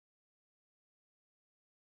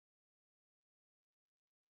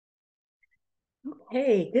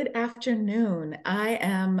Hey, good afternoon. I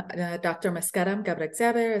am Dr. Maskaram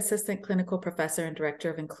Gabrakzaber, Assistant Clinical Professor and Director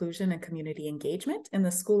of Inclusion and Community Engagement in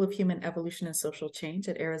the School of Human Evolution and Social Change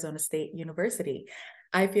at Arizona State University.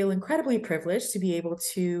 I feel incredibly privileged to be able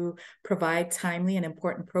to provide timely and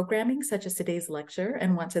important programming such as today's lecture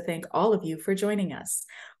and want to thank all of you for joining us.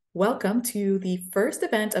 Welcome to the first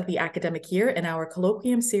event of the academic year in our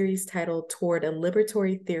Colloquium series titled Toward a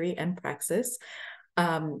Liberatory Theory and Praxis,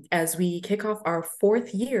 as we kick off our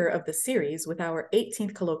fourth year of the series with our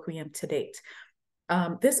 18th colloquium to date.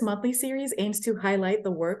 This monthly series aims to highlight the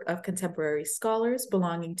work of contemporary scholars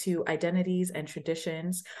belonging to identities and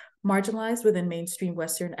traditions marginalized within mainstream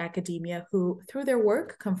Western academia who, through their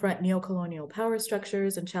work, confront neocolonial power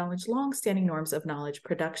structures and challenge long-standing norms of knowledge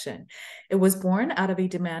production. It was born out of a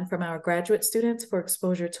demand from our graduate students for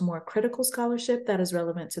exposure to more critical scholarship that is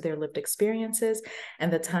relevant to their lived experiences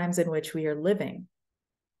and the times in which we are living.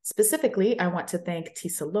 Specifically, I want to thank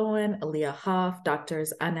Tisa Lowen, Aaliyah Hoff,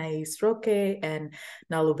 Doctors Anais Roque, and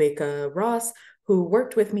Nalubeka Ross, who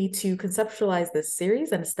worked with me to conceptualize this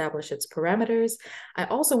series and establish its parameters. I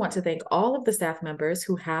also want to thank all of the staff members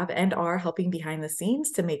who have and are helping behind the scenes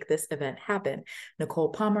to make this event happen.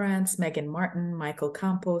 Nicole Pomerantz, Megan Martin, Michael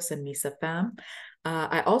Campos, and Misa Pham.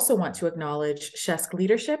 I also want to acknowledge Shesk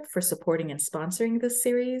Leadership for supporting and sponsoring this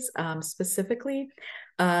series, specifically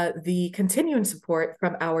the continuing support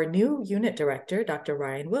from our new unit director, Dr.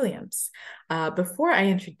 Ryan Williams. Before I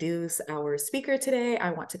introduce our speaker today,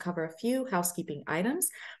 I want to cover a few housekeeping items.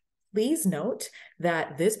 Please note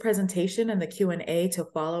that this presentation and the Q&A to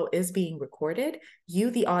follow is being recorded.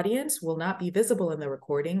 You, the audience, will not be visible in the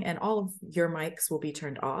recording and all of your mics will be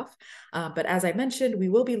turned off. But as I mentioned, we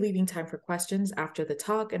will be leaving time for questions after the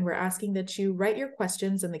talk, and we're asking that you write your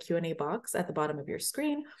questions in the Q&A box at the bottom of your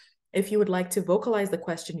screen. If you would like to vocalize the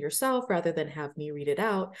question yourself rather than have me read it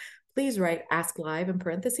out, please write Ask Live in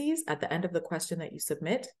parentheses at the end of the question that you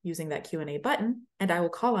submit using that Q&A button, and I will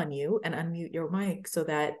call on you and unmute your mic so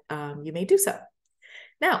that you may do so.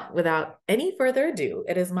 Now, without any further ado,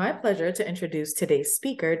 it is my pleasure to introduce today's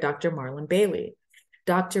speaker, Dr. Marlon Bailey.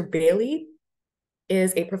 Dr. Bailey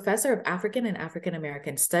is a professor of African and African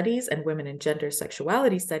American Studies and Women and Gender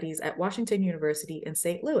Sexuality Studies at Washington University in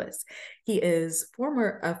St. Louis. He is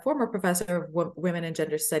a former professor of Women and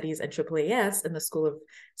Gender Studies and AAAS in the School of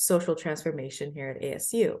Social Transformation here at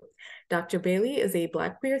ASU. Dr. Bailey is a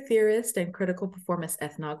Black queer theorist and critical performance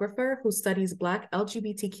ethnographer who studies Black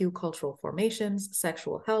LGBTQ cultural formations,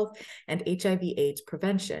 sexual health, and HIV/AIDS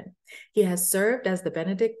prevention. He has served as the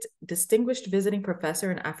Benedict Distinguished Visiting Professor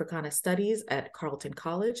in Africana Studies at Carleton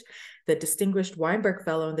College, the Distinguished Weinberg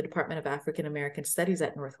Fellow in the Department of African American Studies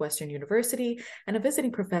at Northwestern University, and a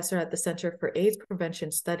visiting professor at the Center for AIDS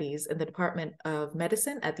Prevention Studies in the Department of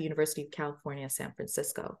Medicine at the University of California, San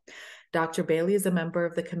Francisco. Dr. Bailey is a member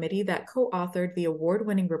of the committee that co-authored the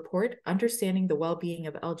award-winning report, Understanding the Well-Being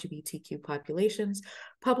of LGBTQ Populations,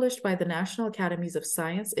 published by the National Academies of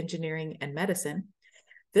Science, Engineering, and Medicine.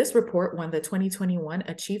 This report won the 2021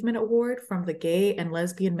 Achievement Award from the Gay and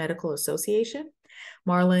Lesbian Medical Association.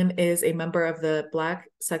 Marlon is a member of the Black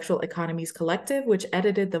Sexual Economies Collective, which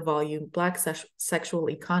edited the volume Black Sexual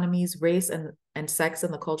Economies, Race and Sex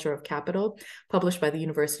in the Culture of Capital, published by the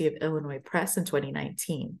University of Illinois Press in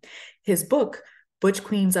 2019. His book, Butch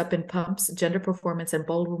Queens Up in Pumps, Gender Performance and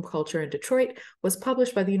Ballroom Culture in Detroit, was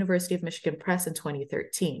published by the University of Michigan Press in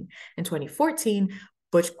 2013. In 2014,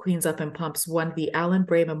 Butch Queens Up in Pumps won the Alan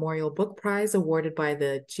Bray Memorial Book Prize awarded by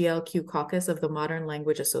the GLQ Caucus of the Modern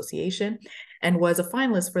Language Association and was a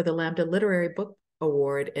finalist for the Lambda Literary Book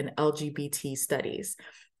Award in LGBT Studies.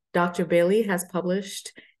 Dr. Bailey has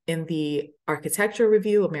published in the Architecture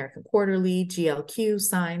Review, American Quarterly, GLQ,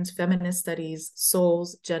 Signs, Feminist Studies,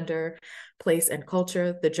 Souls, Gender, Place and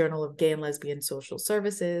Culture, the Journal of Gay and Lesbian Social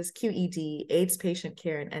Services, QED, AIDS Patient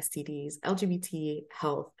Care and STDs, LGBT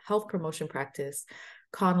Health, Health Promotion Practice,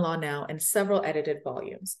 Con Law Now, and several edited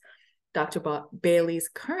volumes. Dr. Bailey's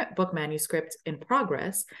current book manuscript in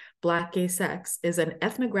progress, Black Gay Sex, is an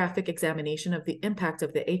ethnographic examination of the impact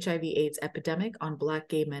of the HIV/AIDS epidemic on Black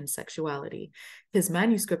gay men's sexuality. His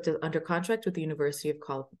manuscript is under contract with the University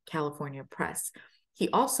of California Press. He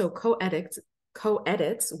also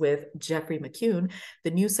co-edits with Jeffrey McCune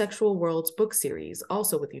the New Sexual Worlds book series,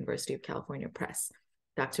 also with the University of California Press.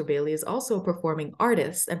 Dr. Bailey is also a performing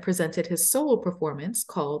artist and presented his solo performance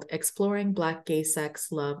called Exploring Black Gay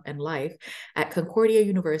Sex, Love, and Life at Concordia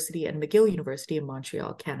University and McGill University in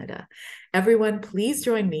Montreal, Canada. Everyone, please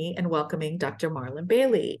join me in welcoming Dr. Marlon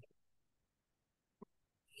Bailey.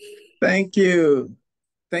 Thank you.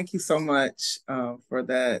 Thank you so much for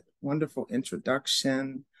that wonderful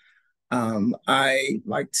introduction. I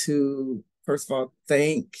like to first of all,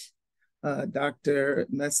 thank Dr.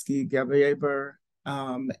 Mesky Gabriel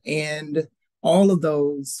and all of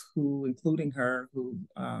those who, including her, who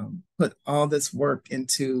put all this work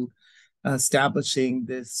into establishing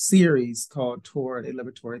this series called Toward a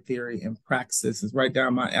Liberatory Theory and Praxis. Is right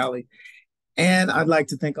down my alley. And I'd like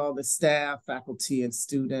to thank all the staff, faculty, and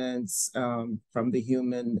students from the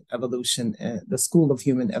the School of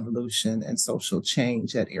Human Evolution and Social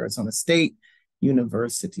Change at Arizona State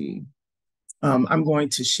University. I'm going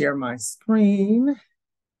to share my screen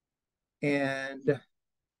and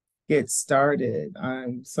get started.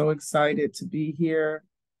 I'm so excited to be here.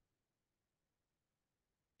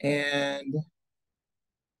 And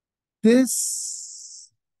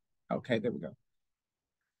okay, there we go.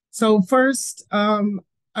 So first, I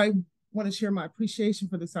want to share my appreciation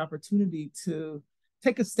for this opportunity to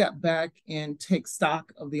take a step back and take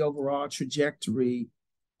stock of the overall trajectory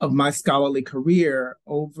of my scholarly career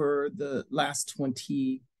over the last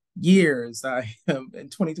 20 years. I am in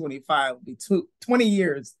 2025, will be 20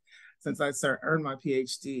 years since I earned my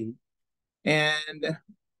PhD. And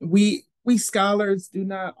we scholars do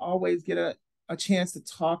not always get a chance to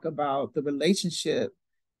talk about the relationship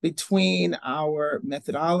between our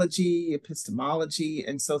methodology, epistemology,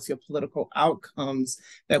 and sociopolitical outcomes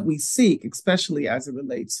that we seek, especially as it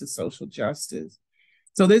relates to social justice.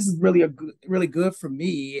 So this is really good for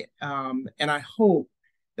me, and I hope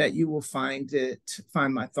that you will find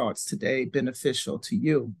my thoughts today beneficial to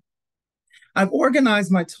you. I've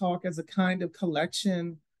organized my talk as a kind of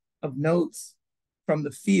collection of notes from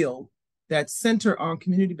the field that center on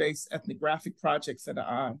community-based ethnographic projects that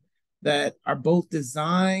are both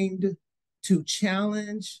designed to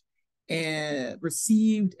challenge and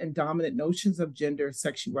received and dominant notions of gender,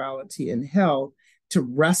 sexuality, and health, to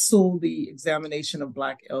wrestle the examination of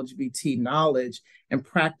Black LGBT knowledge and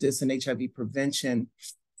practice in HIV prevention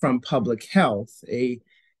from public health, in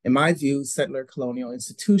my view, settler colonial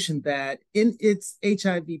institution that in its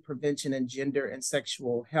HIV prevention and gender and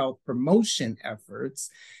sexual health promotion efforts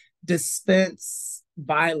dispense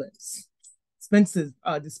violence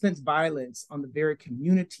on the very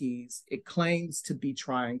communities it claims to be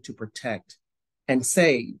trying to protect and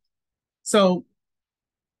save. So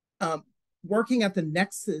working at the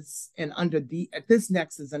nexus and under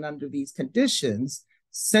these conditions,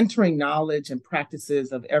 centering knowledge and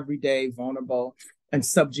practices of everyday vulnerable and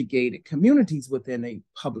subjugated communities within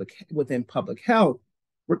public health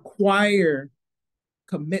require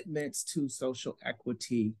commitments to social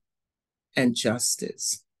equity and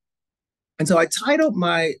justice. And so I titled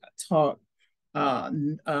my talk, what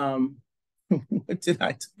did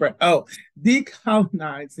I write? Oh,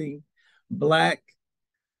 Decolonizing Black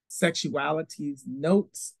Sexuality's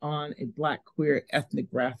Notes on a Black Queer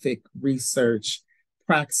Ethnographic Research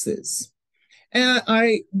Praxis. And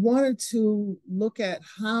I wanted to look at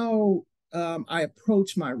how I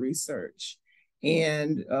approach my research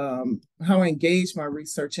and how I engage my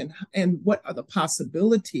research and what are the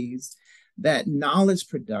possibilities that knowledge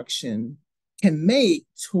production can make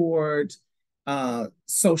toward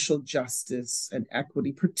social justice and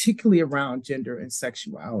equity, particularly around gender and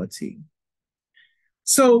sexuality.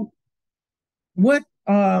 So what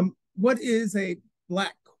is a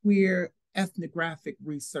Black queer ethnographic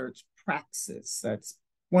research praxis? That's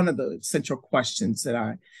one of the central questions that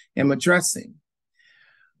I am addressing.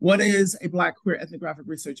 What is a Black queer ethnographic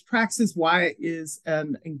research praxis? Why is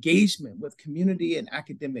an engagement with community and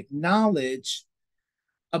academic knowledge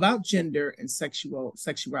about gender and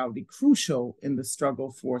sexuality crucial in the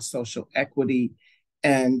struggle for social equity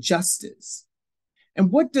and justice? And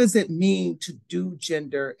what does it mean to do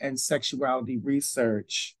gender and sexuality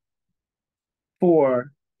research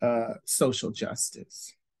for social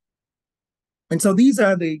justice? And so these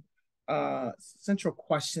are the central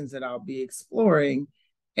questions that I'll be exploring.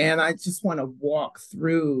 And I just want to walk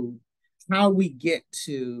through how we get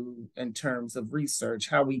to, in terms of research,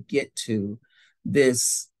 how we get to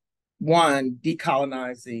this, one,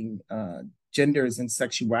 decolonizing genders and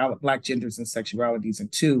sexuality, Black genders and sexualities, and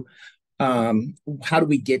two, how do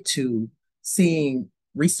we get to seeing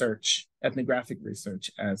research, ethnographic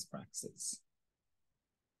research, as praxis?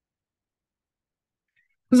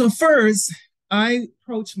 So first, I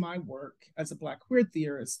approach my work as a Black queer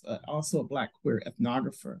theorist, also a Black queer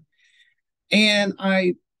ethnographer. And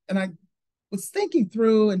I was thinking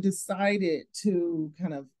through and decided to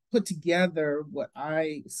kind of put together what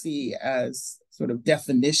I see as sort of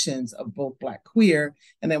definitions of both Black queer,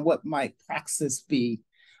 and then what might praxis be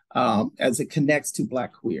as it connects to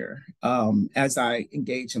Black queer as I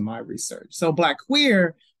engage in my research. So Black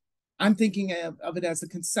queer, I'm thinking of it as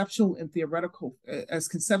conceptual and theoretical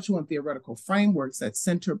frameworks that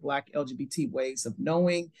center Black LGBT ways of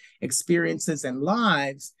knowing, experiences, and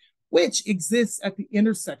lives, which exists at the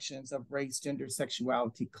intersections of race, gender,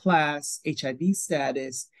 sexuality, class, HIV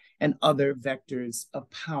status, and other vectors of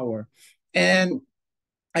power. And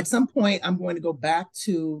at some point, I'm going to go back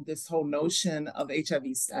to this whole notion of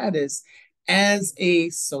HIV status as a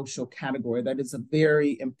social category. That is a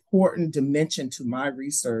very important dimension to my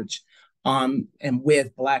research and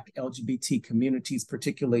with Black LGBT communities,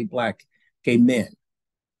 particularly Black gay men.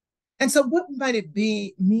 And so what might it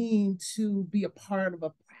mean to be a part of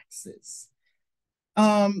a praxis?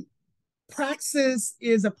 Praxis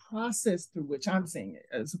is a process through which I'm saying it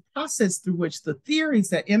is a process through which the theories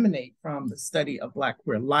that emanate from the study of Black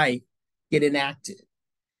queer life get enacted.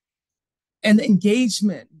 And the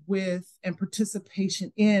engagement with and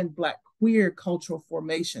participation in Black queer cultural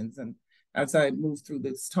formations. And as I move through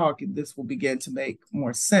this talk, this will begin to make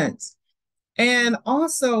more sense. And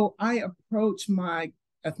also, I approach my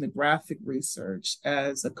ethnographic research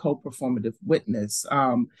as a co-performative witness.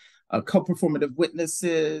 Co-performative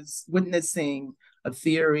witnessing a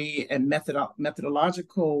theory and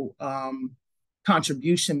methodological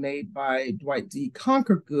contribution made by Dwight D.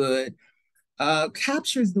 Conquergood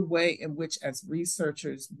captures the way in which, as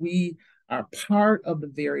researchers, we are part of the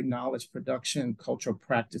very knowledge production, cultural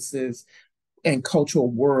practices, and cultural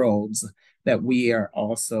worlds that we are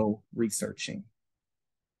also researching.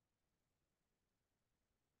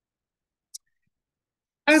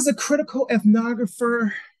 As a critical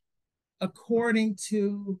ethnographer, according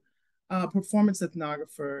to performance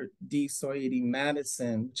ethnographer D. Soyedi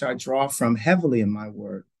Madison, which I draw from heavily in my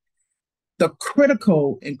work, the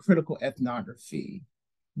critical in critical ethnography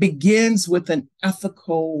begins with an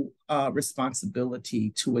ethical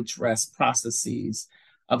responsibility to address processes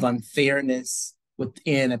of unfairness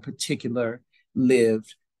within a particular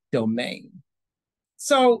lived domain.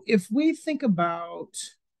 So if we think about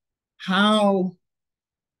how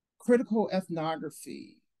critical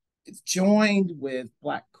ethnography is joined with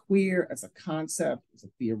Black queer as a concept, as a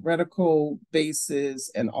theoretical basis,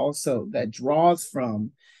 and also that draws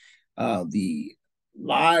from the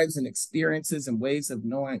lives and experiences and ways of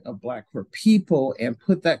knowing of Black queer people, and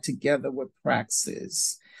put that together with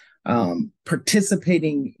praxis,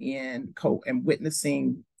 participating in and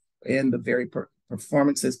witnessing in the very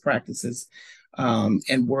performances, practices,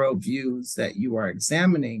 and worldviews that you are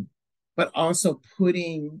examining, but also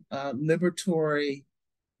putting liberatory,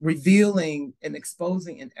 revealing and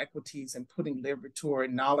exposing inequities and putting liberatory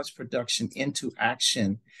knowledge production into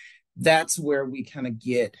action. That's where we kind of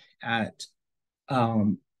get at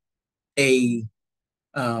a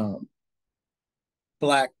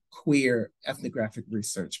Black queer ethnographic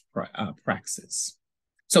research praxis.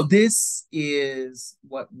 So this is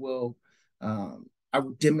what I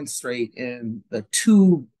will demonstrate in the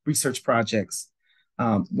two research projects,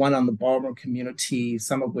 one on the ballroom community,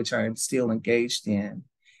 some of which I am still engaged in,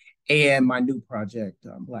 and my new project,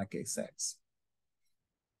 Black Gay Sex.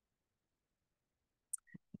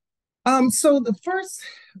 So the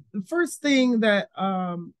first thing that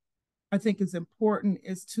I think is important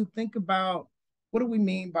is to think about what do we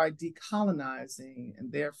mean by decolonizing,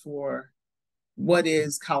 and therefore what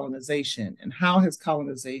is colonization, and how has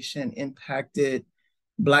colonization impacted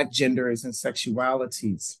Black genders and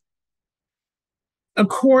sexualities?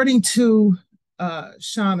 According to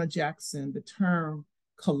Shauna Jackson, the term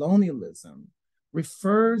colonialism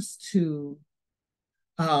refers to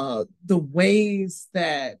the ways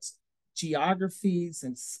that geographies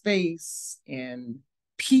and space and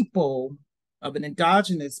people of an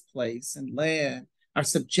endogenous place and land are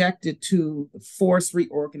subjected to the forced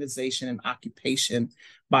reorganization and occupation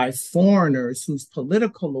by foreigners whose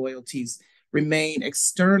political loyalties remain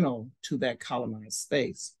external to that colonized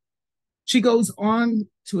space. She goes on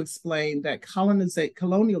to explain that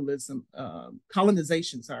colonization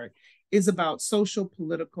is about social,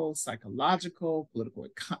 political, psychological,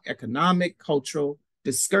 economic, cultural,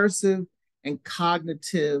 discursive, and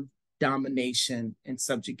cognitive domination and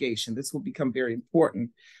subjugation. This will become very important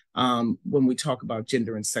when we talk about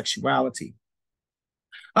gender and sexuality.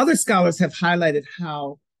 Other scholars have highlighted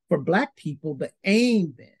how, for Black people, the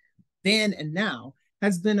aim then and now,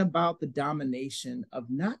 has been about the domination of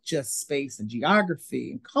not just space and geography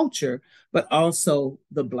and culture, but also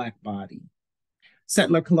the Black body.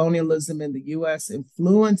 Settler colonialism in the US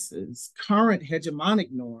influences current hegemonic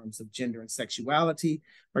norms of gender and sexuality,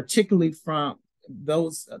 particularly from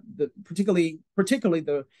those, particularly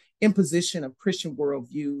the imposition of Christian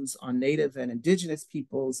worldviews on Native and Indigenous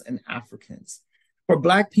peoples and Africans. For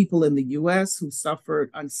Black people in the US who suffered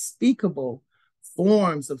unspeakable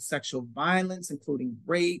forms of sexual violence, including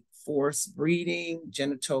rape, forced breeding,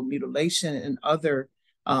 genital mutilation, and other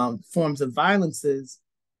forms of violences,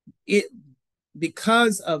 it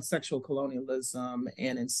because of sexual colonialism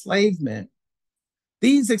and enslavement,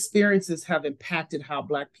 these experiences have impacted how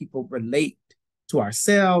Black people relate to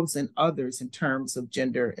ourselves and others in terms of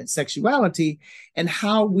gender and sexuality, and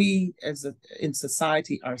how we in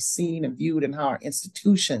society are seen and viewed, and how our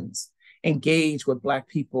institutions engage with Black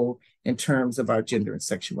people in terms of our gender and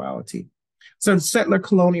sexuality. So settler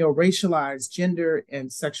colonial racialized gender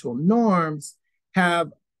and sexual norms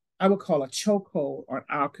have, I would call, a chokehold on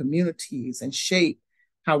our communities and shape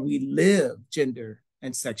how we live gender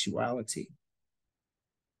and sexuality.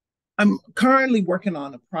 I'm currently working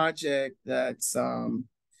on a project that's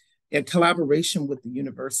in collaboration with the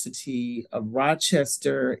University of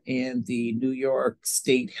Rochester and the New York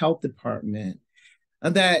State Health Department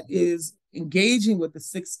that is engaging with the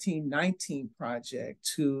 1619 Project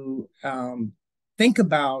to think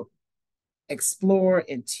about, explore,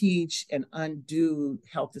 and teach and undo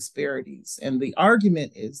health disparities. And the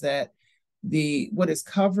argument is that what is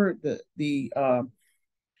covered, the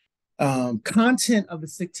content of the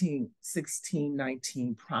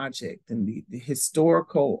 1619 Project and the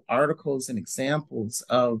historical articles and examples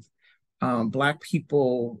of Black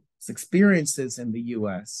people's experiences in the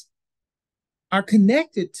US are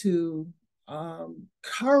connected to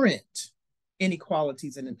current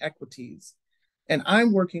inequalities and inequities. And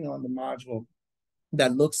I'm working on the module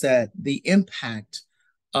that looks at the impact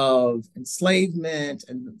of enslavement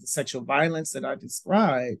and the sexual violence that I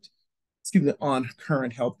described, on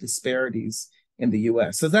current health disparities in the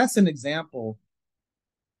US. So that's an example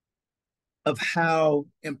of how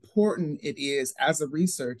important it is as a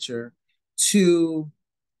researcher to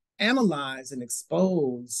analyze and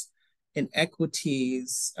expose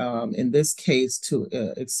inequities, in this case, to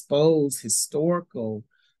expose historical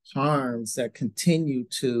harms that continue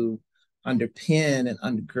to underpin and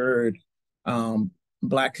undergird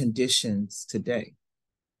Black conditions today.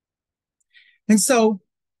 And so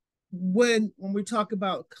when we talk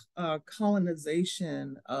about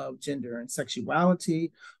colonization of gender and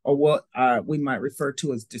sexuality, or what we might refer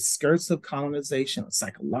to as discursive colonization or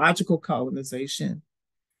psychological colonization,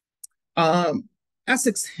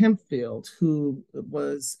 Essex Hempfield, who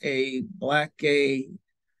was a Black gay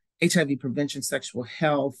HIV prevention, sexual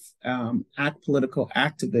health political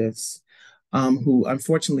activist, who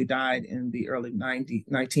unfortunately died in the early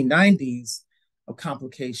 1990s of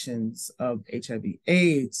complications of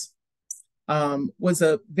HIV/AIDS, was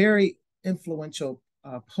a very influential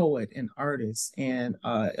poet and artist. And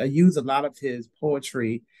I use a lot of his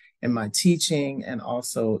poetry in my teaching and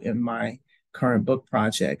also in my current book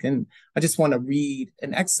project. And I just want to read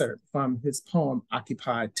an excerpt from his poem,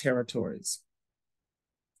 Occupied Territories.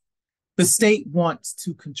 The state wants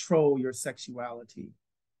to control your sexuality,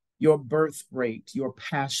 your birth rate, your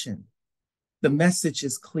passion. The message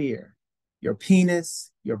is clear. Your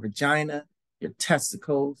penis, your vagina, your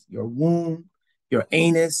testicles, your womb, your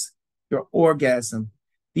anus, your orgasm,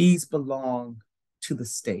 these belong to the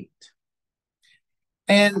state.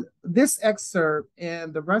 And this excerpt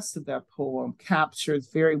and the rest of that poem captures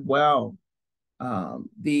very well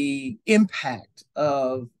the impact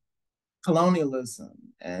of colonialism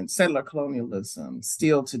and settler colonialism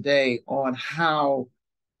still today on how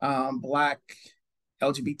Black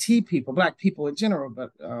LGBT people, Black people in general,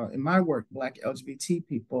 but in my work, Black LGBT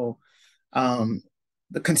people,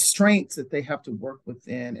 the constraints that they have to work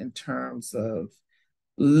within in terms of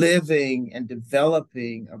living and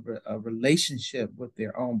developing a relationship with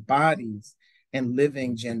their own bodies and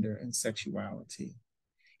living gender and sexuality.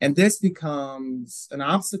 And this becomes an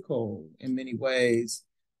obstacle in many ways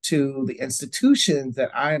to the institutions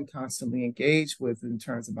that I am constantly engaged with in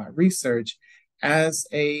terms of my research as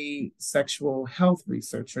a sexual health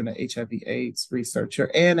researcher and an HIV/AIDS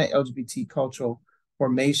researcher and an LGBT cultural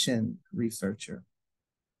formation researcher.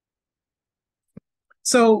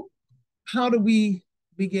 So how do we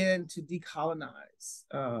begin to decolonize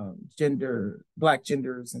Black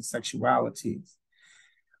genders and sexualities?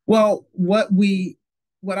 Well, what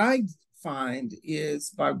I find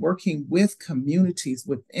is by working with communities,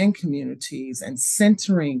 within communities, and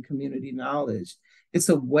centering community knowledge, it's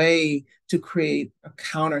a way to create a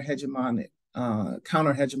counter-hegemonic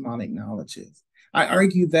knowledges. I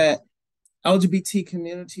argue that LGBT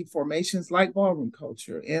community formations like ballroom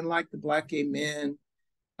culture and like the Black gay men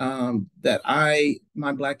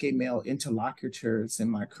my Black gay male interlocutors in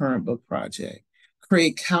my current book project,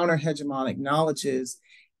 create counter-hegemonic knowledges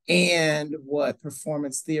and what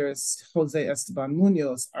performance theorist Jose Esteban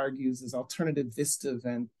Munoz argues is alternative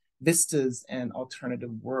vistas and alternative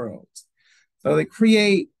worlds. So they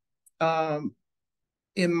create, in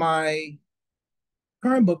my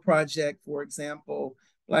current book project, for example,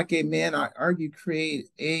 Black gay men, I argue, create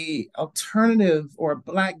a alternative or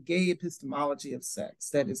Black gay epistemology of sex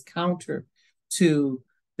that is counter to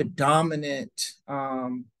the dominant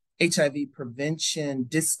HIV prevention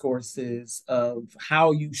discourses of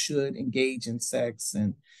how you should engage in sex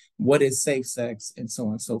and what is safe sex and so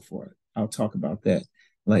on and so forth. I'll talk about that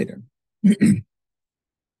later.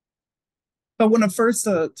 But when I first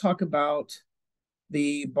talk about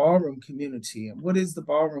the ballroom community, and what is the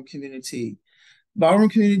ballroom community? Ballroom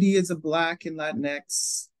community is a Black and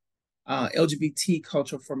Latinx LGBT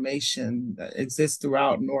cultural formation that exists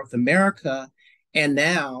throughout North America and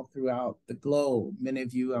now throughout the globe. Many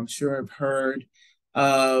of you, I'm sure, have heard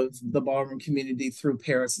of the ballroom community through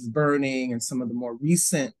Paris is Burning and some of the more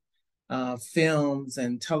recent films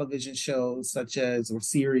and television shows or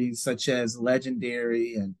series such as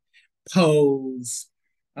Legendary and Pose.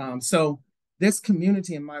 So this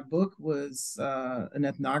community in my book was an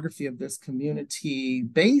ethnography of this community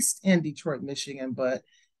based in Detroit, Michigan, but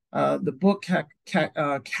the book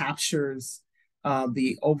captures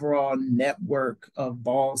the overall network of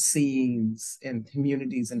ball scenes and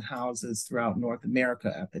communities and houses throughout North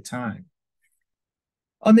America at the time.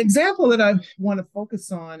 An example that I want to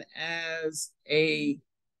focus on as a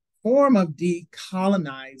form of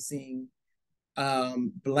decolonizing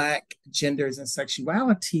Black genders and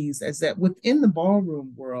sexualities is that within the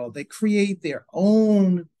ballroom world, they create their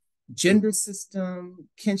own gender system,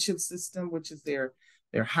 kinship system, which is their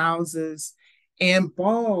houses. And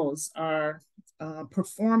balls are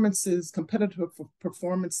performances, competitive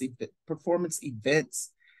performance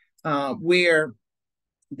events, where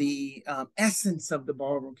the essence of the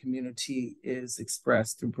ballroom community is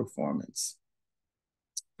expressed through performance.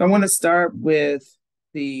 I want to start with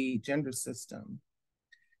the gender system.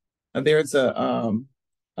 There's a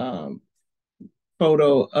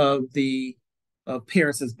photo of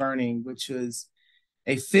Paris is Burning, which was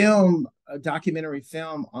a documentary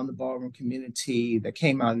film on the ballroom community that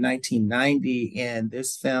came out in 1990. And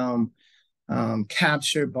this film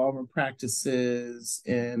captured ballroom practices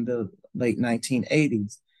in the late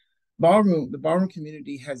 1980s. The ballroom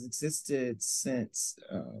community has existed since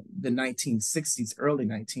the 1960s, early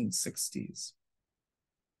 1960s.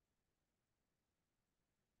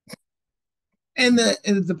 And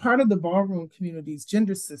the part of the ballroom community's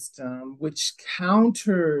gender system, which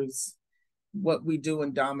counters what we do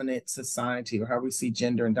in dominant society or how we see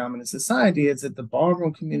gender in dominant society, is that the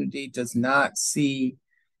ballroom community does not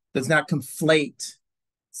conflate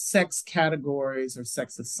sex categories or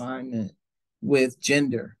sex assignment with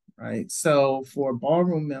gender, right? So for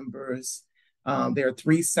ballroom members, there are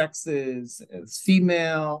three sexes: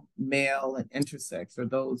 female, male, and intersex, or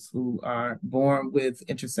those who are born with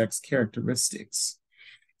intersex characteristics.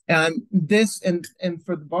 And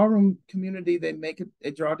for the ballroom community, they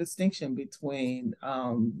draw a distinction between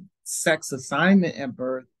sex assignment at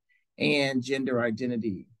birth and gender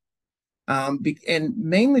identity, and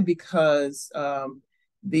mainly because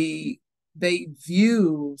they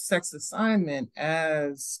view sex assignment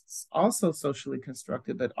as also socially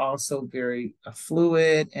constructed, but also very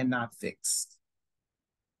fluid and not fixed.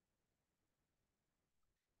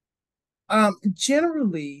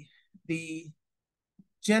 Generally, the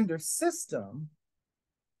gender system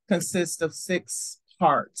consists of 6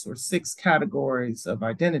 parts or 6 categories of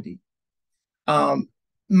identity. I'm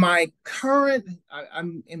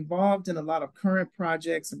involved in a lot of current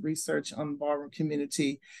projects and research on the ballroom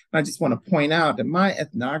community. I just want to point out that my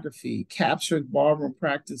ethnography captured ballroom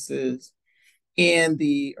practices in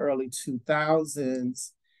the early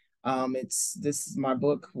 2000s. My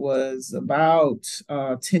book was about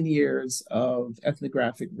 10 years of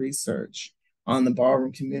ethnographic research on the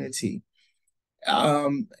ballroom community.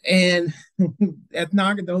 And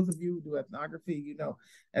those of you who do ethnography,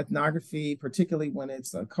 ethnography, particularly when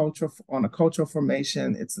it's on a cultural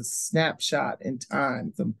formation, it's a snapshot in time,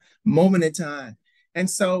 it's a moment in time. And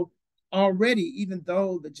so already, even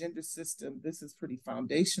though the gender system, this is pretty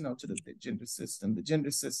foundational to the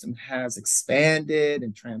gender system has expanded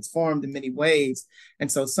and transformed in many ways.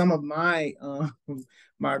 And so some of my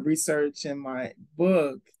research in my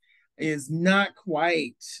book is not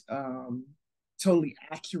quite totally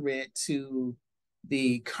accurate to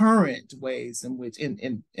the current ways in which,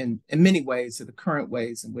 in many ways, to the current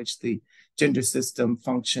ways in which the gender system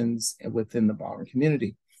functions within the ballroom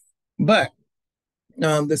community. But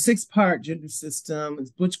the 6-part gender system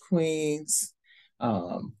is butch queens,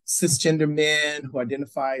 cisgender men who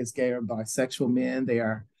identify as gay or bisexual men. They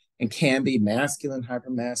are and can be masculine,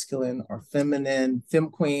 hypermasculine, or feminine. Femme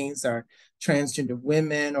queens are transgender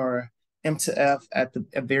women or M to F at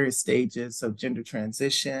various stages of gender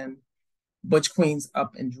transition. Butch Queens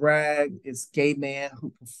up in drag is gay men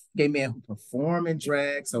who perform in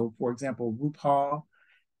drag. So, for example, RuPaul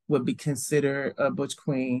would be considered a butch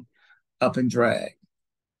queen up in drag.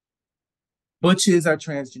 Butches are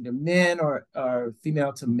transgender men or are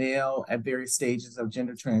female to male at various stages of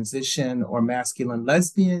gender transition, or masculine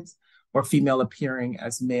lesbians, or female appearing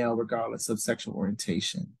as male regardless of sexual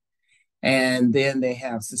orientation. And then they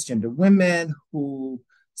have cisgender women who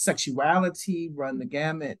sexuality run the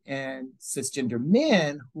gamut, and cisgender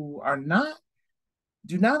men who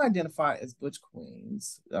do not identify as butch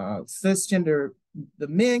queens. Cisgender, the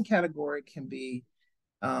men category can be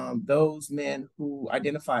those men who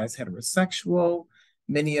identify as heterosexual,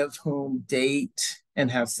 many of whom date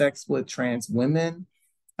and have sex with trans women,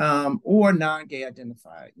 or non-gay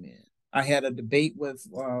identified men. I had a debate with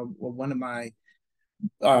one of my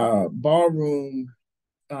ballroom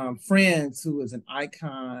friends who is an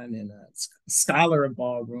icon and a scholar of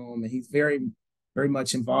ballroom, and he's very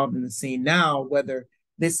much involved in the scene now, whether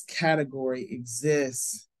this category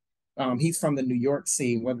exists. He's from the New York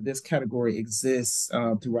scene, whether this category exists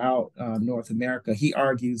throughout North America. He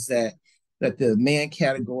argues that the man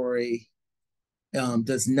category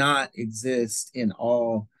does not exist in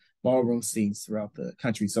all ballroom scenes throughout the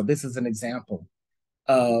country. So this is an example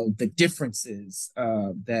of the differences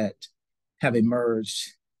that have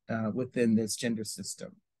emerged within this gender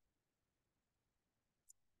system.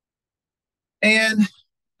 And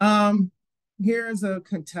here's a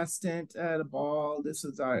contestant at a ball.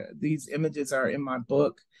 These images are in my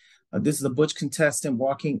book. This is a butch contestant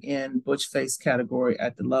walking in butch face category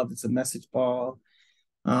at the Love Is a Message ball.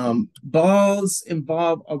 Balls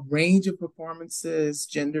involve a range of performances,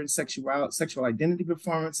 gender and sexual identity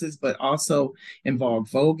performances, but also involve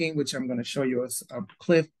voguing, which I'm going to show you a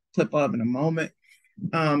clip of in a moment.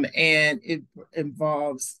 And it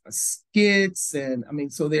involves skits, and I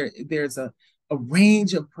mean, so there's a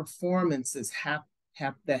range of performances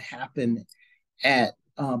that happen at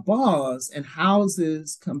balls, and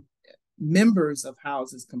members of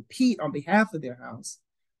houses compete on behalf of their house,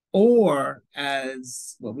 or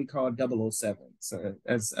as what we call 007, so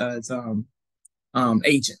as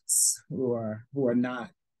agents who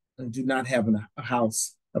do not have a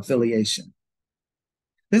house affiliation.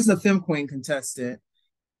 This is a Femme Queen contestant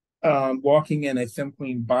walking in a Femme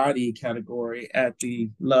Queen body category at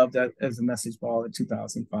the Love as a Message ball in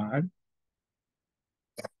 2005.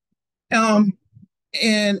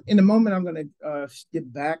 And in a moment, I'm going to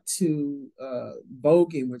get back to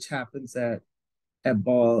voguing, which happens at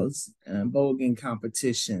balls and voguing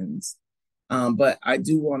competitions. But I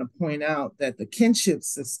do want to point out that the kinship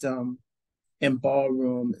system in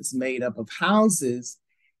ballroom is made up of houses,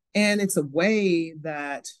 and it's a way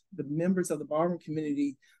that the members of the ballroom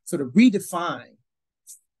community sort of redefine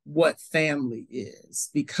what family is,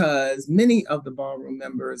 because many of the ballroom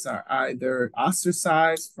members are either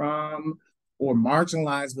ostracized from or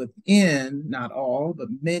marginalized within, not all, but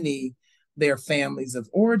many, their families of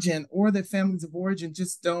origin, or their families of origin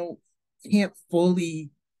just can't fully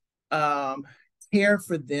care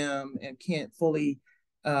for them and can't fully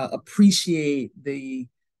appreciate the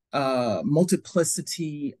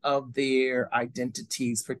multiplicity of their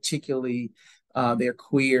identities, particularly their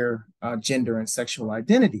queer gender and sexual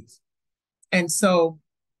identities. And so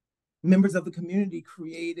members of the community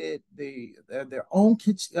created their own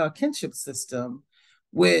kinship system,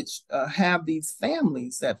 which have these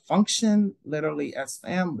families that function literally as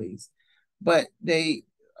families, but they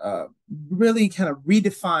really kind of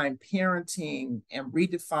redefine parenting and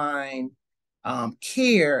redefine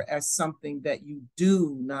care as something that you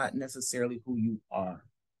do, not necessarily who you are.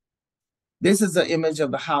 This is an image of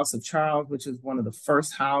the House of Charles, which is one of the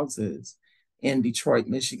first houses in Detroit,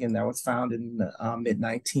 Michigan, that was founded in the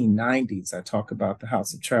mid-1990s. I talk about the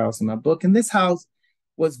House of Charles in my book. And this house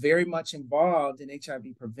was very much involved in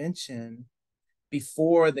HIV prevention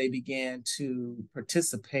before they began to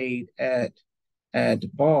participate at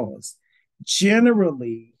balls.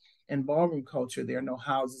 Generally, in ballroom culture, there are no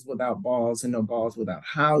houses without balls and no balls without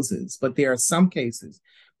houses. But there are some cases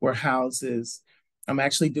where houses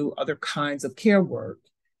actually do other kinds of care work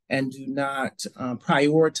and do not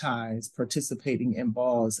prioritize participating in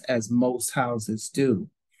balls as most houses do.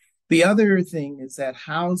 The other thing is that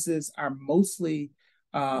houses are mostly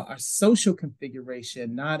a social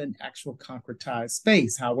configuration, not an actual concretized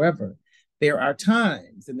space. However, there are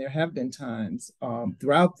times, and there have been times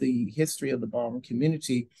throughout the history of the ballroom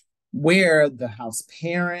community, where the house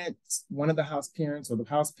parents, one of the house parents, or the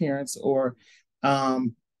house parents, or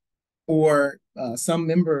some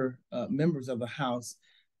members of the house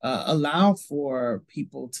allow for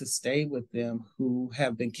people to stay with them who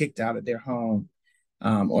have been kicked out of their home,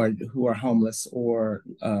 or who are homeless or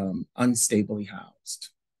unstably housed.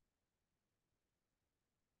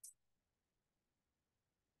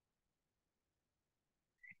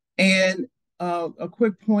 And a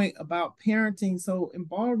quick point about parenting. So in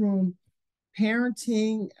ballroom,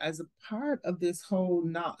 parenting as a part of this whole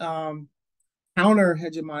counter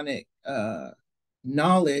hegemonic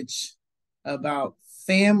knowledge about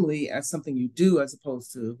family as something you do as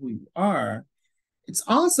opposed to who you are, it's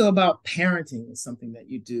also about parenting as something that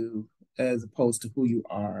you do as opposed to who you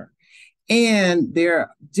are. And there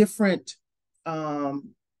are different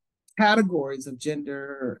categories of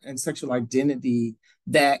gender and sexual identity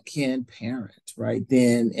that can parent, right?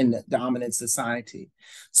 Then in the dominant society.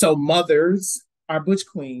 So mothers are butch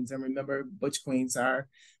queens. And remember, butch queens are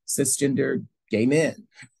cisgender gay men.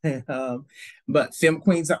 But femme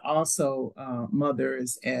queens are also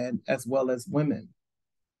mothers and as well as women.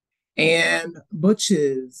 And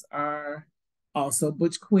butches are also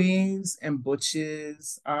butch queens, and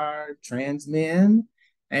butches are trans men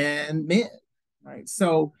and men, right?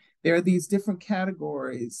 So there are these different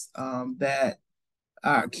categories that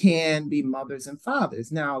can be mothers and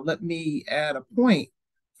fathers. Now, let me add a point.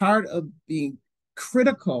 Part of being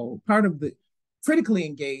critical, part of the critically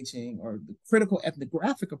engaging or the critical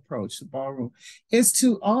ethnographic approach to ballroom is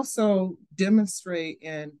to also demonstrate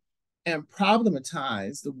and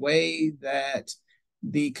problematize the way that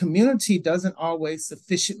the community doesn't always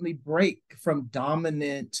sufficiently break from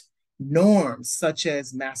dominant norms such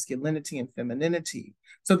as masculinity and femininity.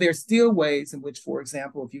 So there's still ways in which, for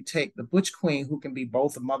example, if you take the butch queen who can be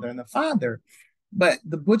both a mother and a father, but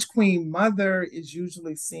the butch queen mother is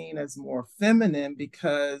usually seen as more feminine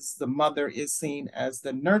because the mother is seen as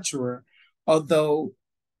the nurturer. Although,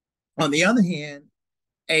 on the other hand,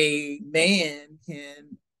 a man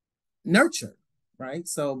can nurture, right?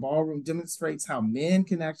 So ballroom demonstrates how men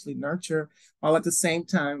can actually nurture, while at the same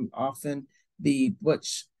time, often the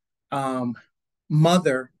butch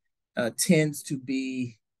mother tends to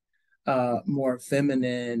be more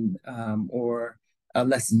feminine, or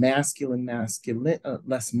less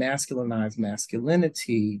less masculinized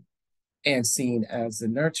masculinity, and seen as the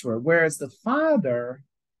nurturer. Whereas the father,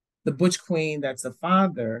 the butch queen that's a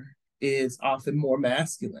father, is often more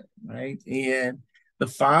masculine, right? And the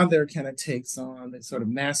father kind of takes on the sort of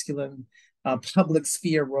masculine public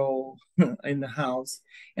sphere role in the house,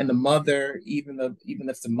 and the mother, even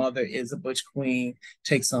if the mother is a butch queen,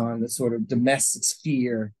 takes on the sort of domestic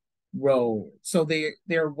sphere role. So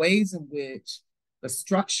there are ways in which the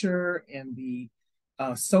structure and the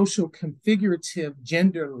social configurative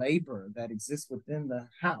gender labor that exists within the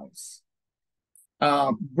house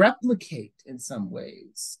replicate in some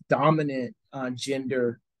ways dominant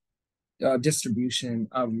gender distribution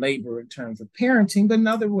of labor in terms of parenting, but in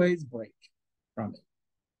other ways break from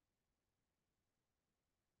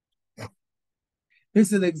it. This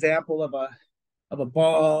is an example of a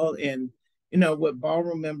ball, and you know what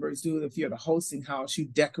ballroom members do. If you're at a hosting house, you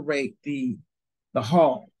decorate the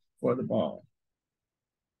hall for the ball.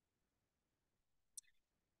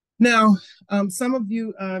 Now, some of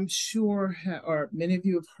you, I'm sure, or many of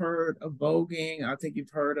you have heard of voguing. I think you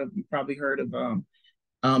probably heard of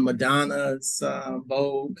Madonna's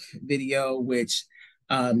Vogue video, which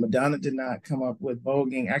Madonna did not come up with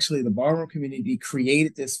voguing. Actually, the ballroom community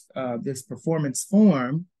created this performance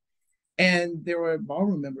form, and there were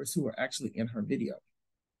ballroom members who were actually in her video.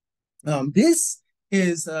 This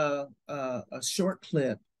is a short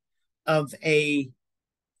clip of a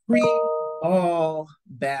pre-ball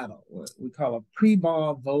battle, what we call a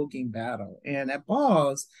pre-ball voguing battle. And at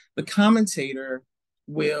balls, the commentator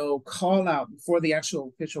will call out before the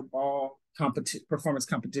actual official ball performance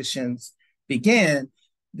competitions begin.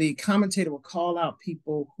 The commentator will call out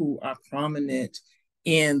people who are prominent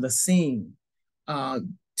in the scene.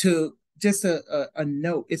 To just a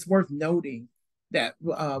note, it's worth noting that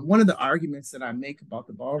one of the arguments that I make about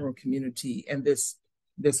the ballroom community and this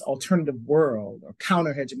alternative world or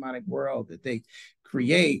counter hegemonic world that they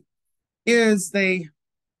create is they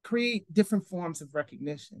create different forms of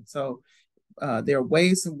recognition. So there are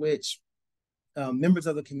ways in which members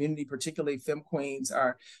of the community, particularly femme queens,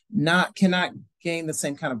 cannot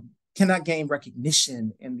gain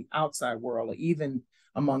recognition in the outside world or even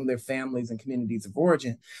among their families and communities of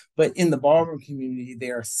origin. But in the ballroom community,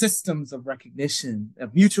 there are systems of recognition,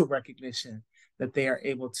 of mutual recognition, that they are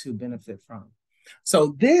able to benefit from.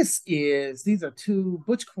 So these are two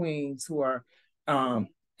butch queens who are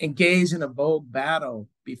engaged in a Vogue battle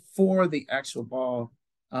before the actual ball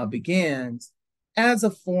begins as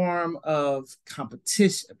a form of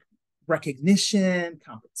competition, recognition,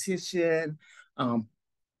 competition,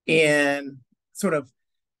 and sort of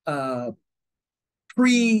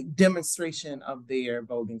pre-demonstration of their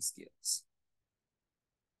voting skills.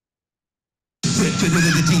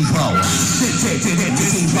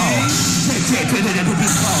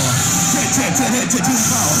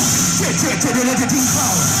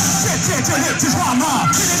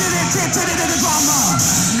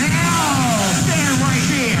 Now, stand right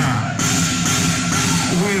there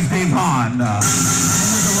with Devon.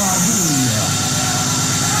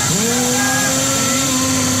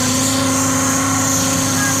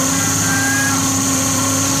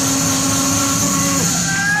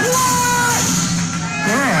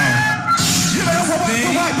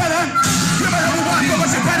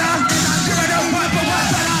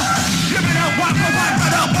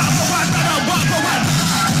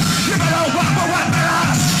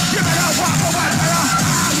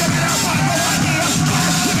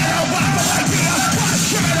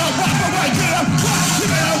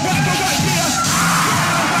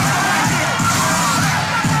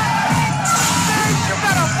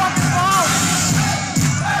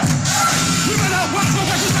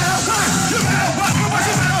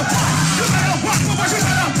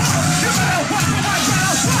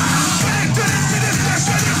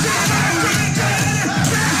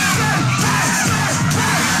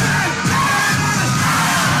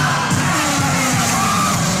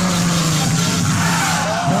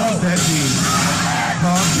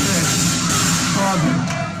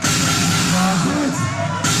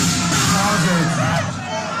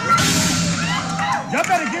 Y'all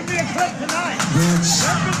better give me a clip tonight.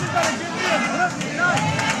 Y'all bitches better give me a clip tonight.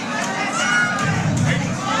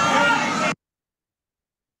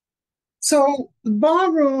 So the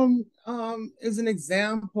ballroom is an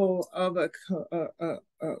example of a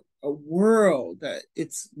world that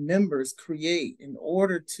its members create in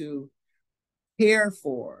order to care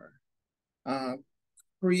for,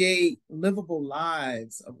 create livable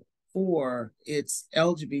lives for its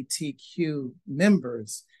LGBTQ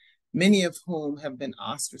members, many of whom have been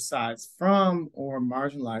ostracized from or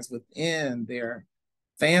marginalized within their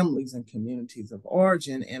families and communities of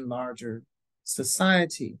origin and larger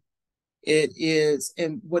society. It is,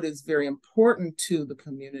 and what is very important to the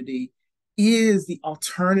community is the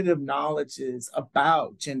alternative knowledges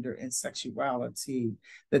about gender and sexuality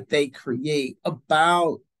that they create,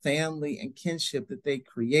 about family and kinship that they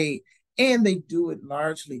create, and they do it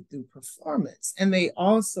largely through performance. And they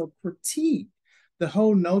also critique the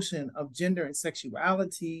whole notion of gender and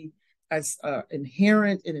sexuality as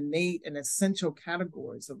inherent and innate and essential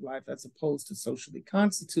categories of life as opposed to socially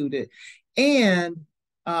constituted. And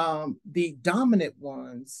the dominant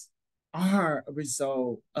ones are a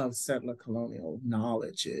result of settler colonial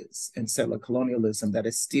knowledges and settler colonialism that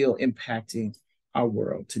is still impacting our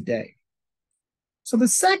world today. So the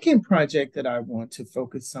second project that I want to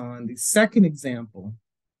focus on, the second example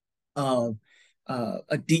of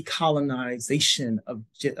a decolonization of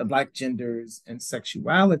Black genders and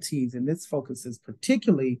sexualities, and this focuses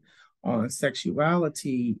particularly on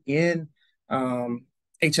sexuality in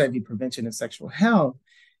HIV prevention and sexual health,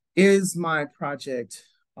 is my project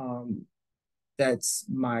that's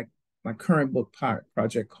my current book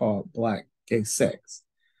project called Black Gay Sex.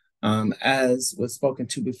 As was spoken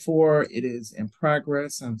to before, it is in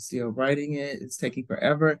progress. I'm still writing it. It's taking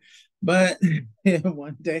forever, but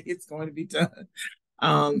one day it's going to be done.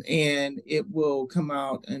 And it will come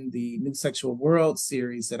out in the New Sexual World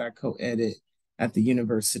series that I co-edit at the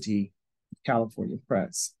University of California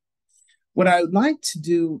Press. What I would like to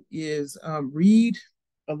do is read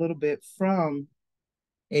a little bit from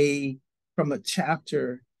a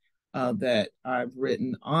chapter that I've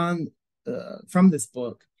written on from this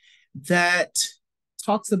book that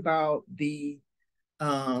talks about the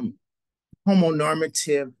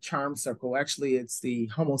homonormative charm circle. Actually, it's the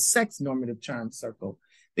homosex normative charm circle.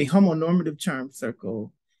 The homonormative charm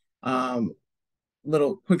circle.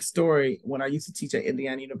 Little quick story. When I used to teach at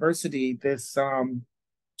Indiana University, this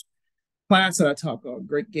class that I taught called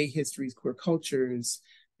Great Gay Histories, Queer Cultures,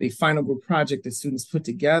 the final group project that students put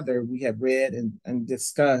together, we had read and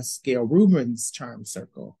discussed Gail Rubin's charm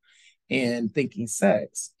circle and Thinking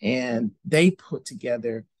Sex. And they put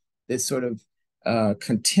together this sort of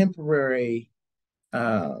contemporary,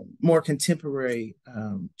 more contemporary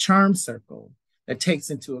charm circle that takes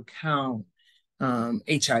into account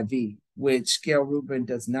HIV, which Gail Rubin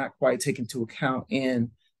does not quite take into account in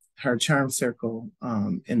her charm circle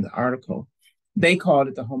in the article. They called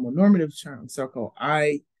it the homonormative charm circle.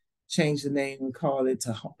 I changed the name and called it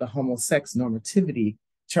to the homosex normativity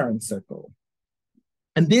charm circle.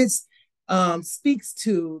 And this speaks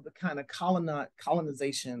to the kind of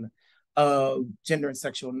colonization of gender and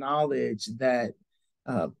sexual knowledge that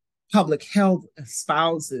public health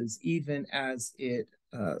espouses, even as it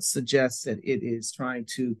suggests that it is trying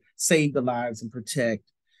to save the lives and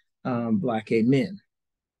protect Black gay men.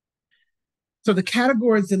 So the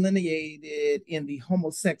categories delineated in the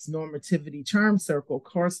homosex normativity term circle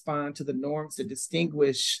correspond to the norms that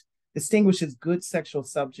distinguishes good sexual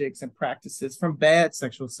subjects and practices from bad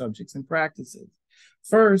sexual subjects and practices.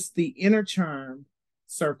 First, the inner term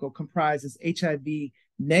circle comprises HIV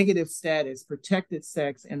negative status, protected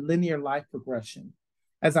sex, and linear life progression.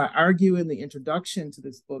 As I argue in the introduction to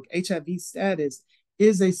this book, HIV status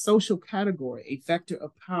is a social category, a vector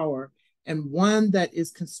of power, and one that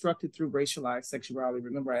is constructed through racialized sexuality.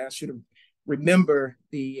 Remember, I asked you to remember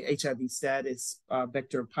the HIV status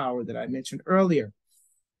vector of power that I mentioned earlier.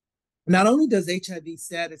 Not only does HIV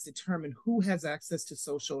status determine who has access to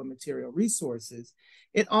social and material resources,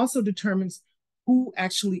 it also determines who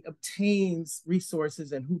actually obtains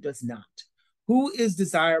resources and who does not, who is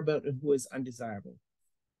desirable and who is undesirable.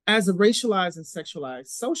 As a racialized and sexualized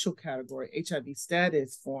social category, HIV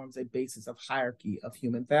status forms a basis of hierarchy of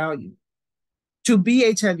human value. To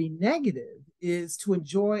be HIV negative is to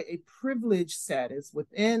enjoy a privileged status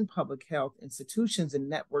within public health institutions and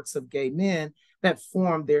networks of gay men that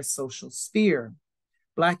form their social sphere.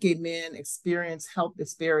 Black gay men experience health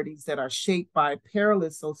disparities that are shaped by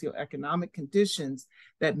perilous socioeconomic conditions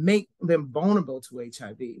that make them vulnerable to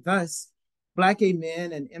HIV. Thus, Black gay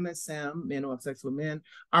men and MSM, men who have sex with men,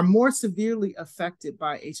 are more severely affected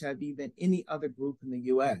by HIV than any other group in the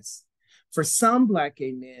US. For some Black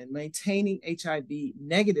gay men, maintaining HIV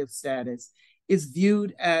negative status is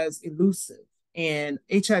viewed as elusive and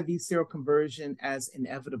HIV seroconversion as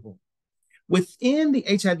inevitable. Within the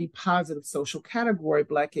HIV positive social category,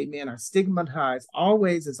 Black gay men are stigmatized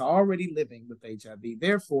always as already living with HIV.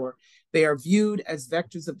 Therefore, they are viewed as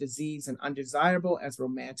vectors of disease and undesirable as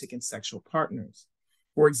romantic and sexual partners.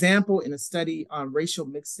 For example, in a study on racial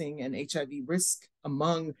mixing and HIV risk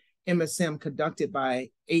among MSM conducted by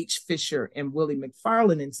H. Fisher and Willie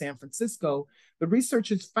McFarland in San Francisco, the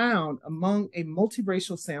researchers found among a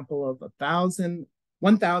multiracial sample of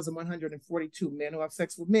 1,142 men who have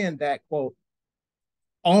sex with men that, quote,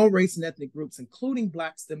 all race and ethnic groups, including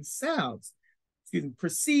Blacks themselves,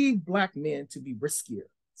 perceive Black men to be riskier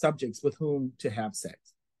subjects with whom to have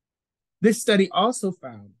sex. This study also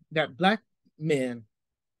found that Black men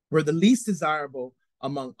were the least desirable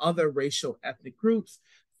among other racial ethnic groups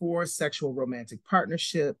for sexual romantic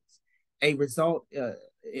partnerships, a result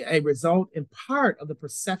in part of the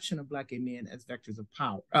perception of Black gay men as vectors of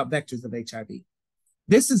power, vectors of HIV.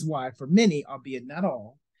 This is why, for many, albeit not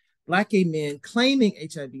all, Black gay men claiming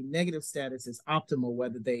HIV negative status is optimal,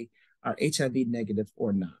 whether they are HIV negative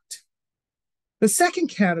or not. The second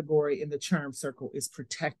category in the charm circle is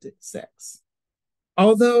protected sex.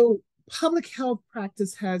 Although public health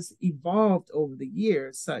practice has evolved over the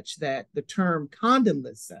years such that the term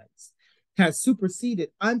condomless sex has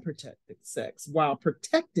superseded unprotected sex, while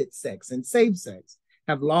protected sex and safe sex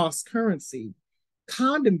have lost currency,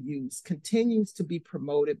 condom use continues to be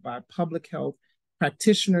promoted by public health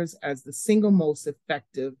practitioners as the single most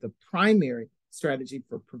effective, the primary strategy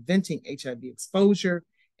for preventing HIV exposure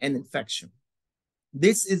and infection.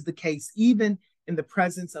 This is the case even in the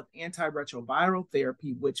presence of antiretroviral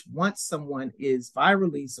therapy, which once someone is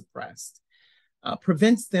virally suppressed,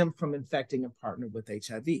 prevents them from infecting a partner with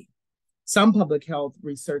HIV. Some public health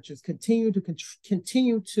researchers continue to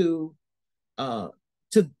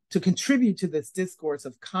contribute to this discourse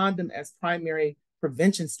of condom as primary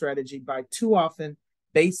prevention strategy by too often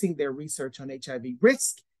basing their research on HIV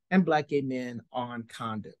risk and Black gay men on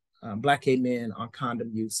condom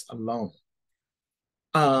use alone.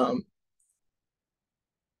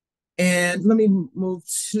 And let me move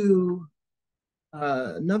to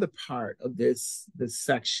another part of this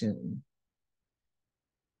section.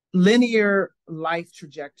 Linear life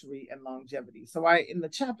trajectory and longevity. So in the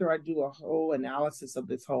chapter, I do a whole analysis of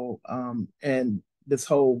this whole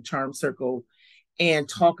charm circle and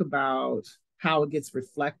talk about how it gets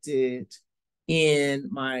reflected in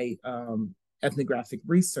my ethnographic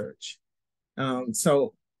research.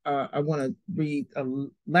 So I want to read a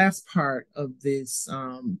last part of this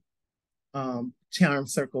charm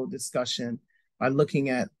circle discussion by looking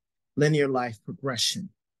at linear life progression.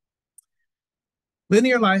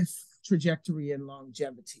 Linear life trajectory and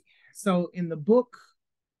longevity. So in the book,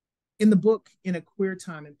 In a Queer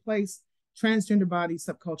Time and Place, Transgender Bodies,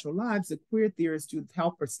 Subcultural Lives, the queer theorist Judith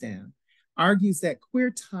Halberstam argues that queer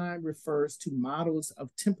time refers to models of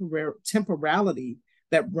temporality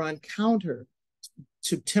that run counter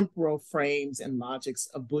to temporal frames and logics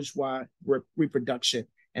of bourgeois reproduction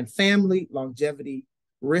and family, longevity,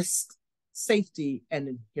 risk, safety, and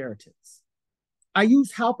inheritance. I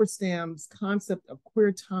use Halberstam's concept of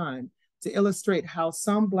queer time to illustrate how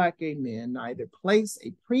some Black gay men neither place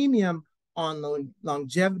a premium on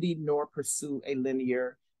longevity nor pursue a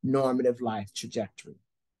linear normative life trajectory.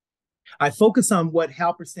 I focus on what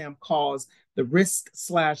Halberstam calls the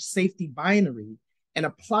risk/safety binary and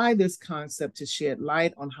apply this concept to shed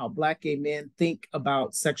light on how Black gay men think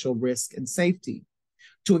about sexual risk and safety.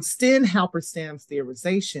 To extend Halberstam's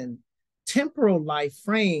theorization, temporal life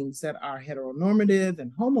frames that are heteronormative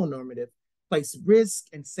and homonormative place risk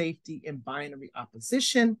and safety in binary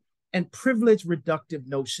opposition and privilege reductive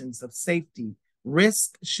notions of safety.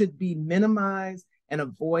 Risk should be minimized and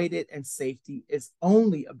avoided, and safety is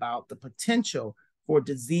only about the potential for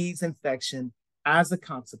disease infection as a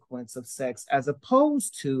consequence of sex, as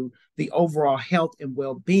opposed to the overall health and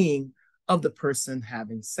well-being of the person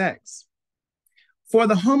having sex. For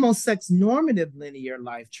the homosex normative linear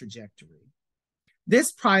life trajectory,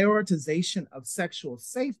 this prioritization of sexual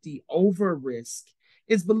safety over risk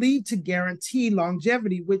is believed to guarantee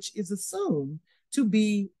longevity, which is assumed to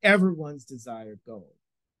be everyone's desired goal.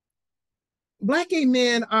 Black gay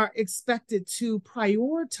men are expected to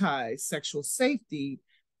prioritize sexual safety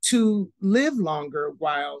to live longer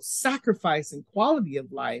while sacrificing quality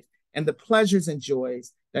of life and the pleasures and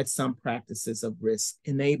joys that some practices of risk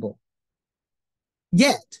enable.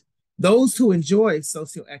 Yet, those who enjoy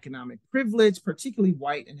socioeconomic privilege, particularly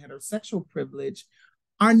white and heterosexual privilege,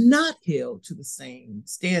 are not held to the same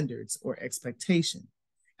standards or expectation.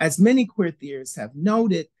 As many queer theorists have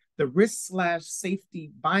noted, the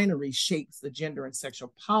risk/safety binary shapes the gender and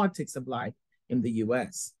sexual politics of life in the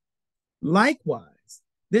US. Likewise,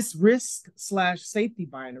 this risk/safety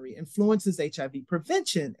binary influences HIV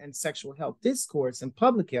prevention and sexual health discourse in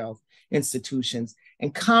public health institutions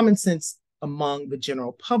and common sense among the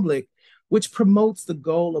general public, which promotes the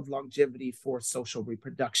goal of longevity for social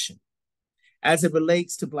reproduction. As it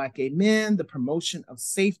relates to Black gay men, the promotion of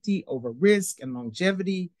safety over risk and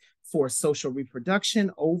longevity for social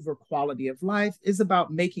reproduction over quality of life is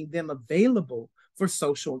about making them available for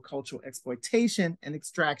social and cultural exploitation and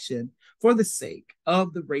extraction for the sake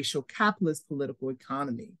of the racial capitalist political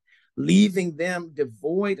economy, leaving them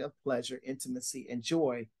devoid of pleasure, intimacy, and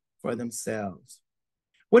joy for themselves.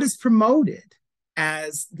 What is promoted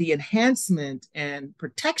as the enhancement and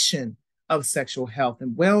protection of sexual health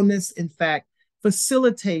and wellness, in fact,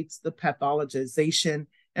 facilitates the pathologization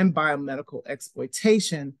and biomedical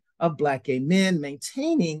exploitation of Black gay men,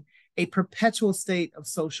 maintaining a perpetual state of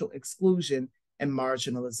social exclusion and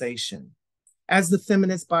marginalization. As the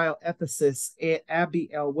feminist bioethicist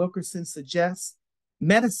Abby L. Wilkerson suggests,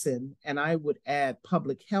 medicine, and I would add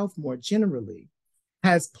public health more generally,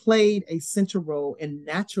 has played a central role in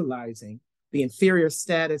naturalizing the inferior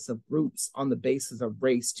status of groups on the basis of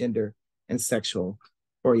race, gender, and sexual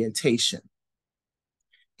orientation.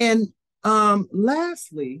 And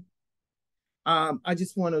lastly, I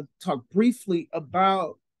just want to talk briefly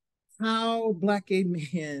about how Black gay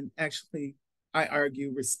men actually, I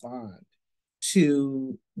argue, respond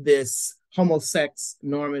to this homosex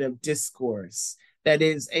normative discourse that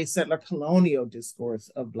is a settler colonial discourse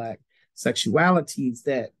of Black sexualities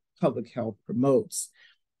that public health promotes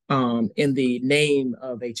in the name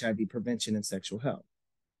of HIV prevention and sexual health.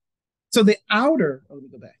 So the outer, let me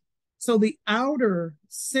go back. So the outer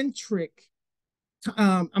concentric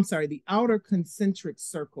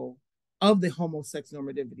circle of the homosex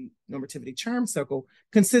normativity charm circle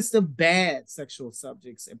consists of bad sexual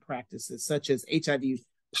subjects and practices such as HIV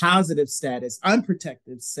positive status,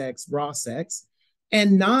 unprotected sex, raw sex,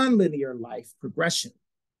 and nonlinear life progression.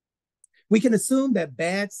 We can assume that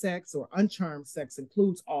bad sex or uncharmed sex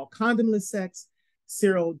includes all condomless sex,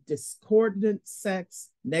 serodiscordant sex,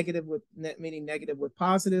 meaning negative with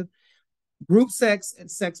positive, group sex, and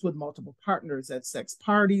sex with multiple partners at sex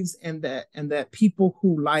parties, and that people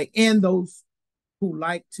who like, and those who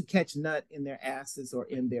like to catch nut in their asses or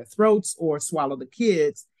in their throats or swallow the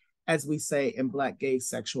kids, as we say in Black gay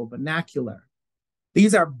sexual vernacular.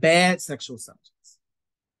 These are bad sexual subjects.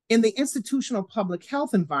 In the institutional public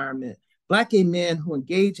health environment, Black gay men who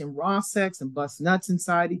engage in raw sex and bust nuts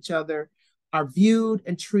inside each other are viewed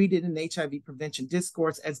and treated in HIV prevention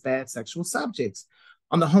discourse as bad sexual subjects.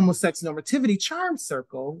 On the homosex normativity charm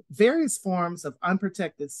circle, various forms of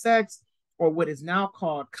unprotected sex, or what is now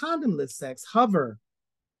called condomless sex, hover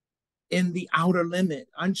in the outer limit,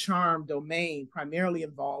 uncharmed domain, primarily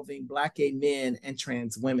involving Black gay men and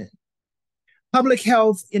trans women. Public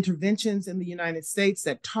health interventions in the United States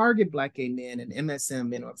that target Black gay men and MSM,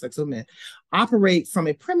 men or sexual men, operate from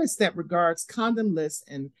a premise that regards condomless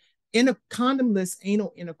and condomless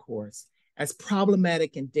anal intercourse as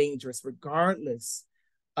problematic and dangerous, regardless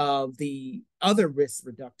of the other risk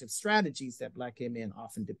reductive strategies that Black gay men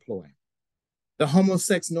often deploy. The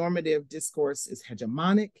homosex normative discourse is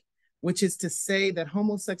hegemonic, which is to say that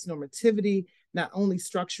homosex normativity not only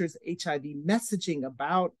structures HIV messaging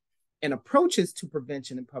about and approaches to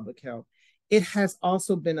prevention and public health, it has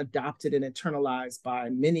also been adopted and internalized by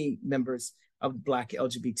many members of Black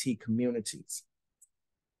LGBT communities.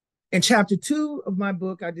 In chapter 2 of my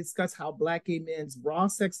book, I discuss how Black gay men's raw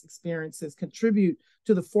sex experiences contribute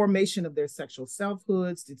to the formation of their sexual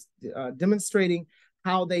selfhoods, demonstrating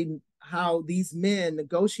how these men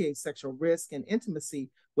negotiate sexual risk and intimacy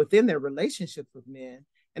within their relationships with men.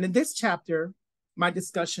 And in this chapter, my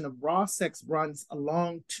discussion of raw sex runs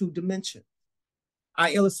along 2 dimensions.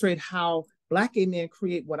 I illustrate how Black gay men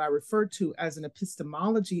create what I refer to as an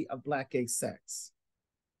epistemology of Black gay sex.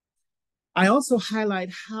 I also highlight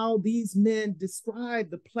how these men describe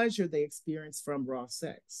the pleasure they experience from raw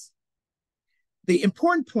sex. The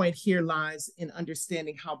important point here lies in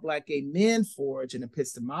understanding how Black gay men forge an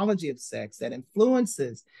epistemology of sex that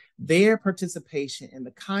influences their participation in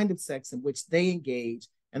the kind of sex in which they engage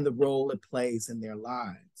and the role it plays in their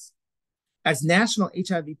lives. As national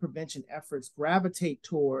HIV prevention efforts gravitate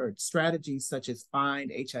toward strategies such as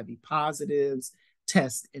find HIV positives,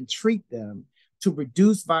 test and treat them to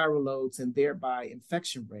reduce viral loads and thereby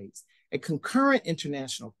infection rates, a concurrent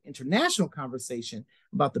international conversation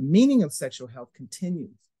about the meaning of sexual health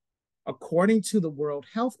continues. According to the World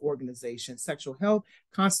Health Organization, sexual health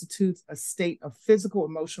constitutes a state of physical,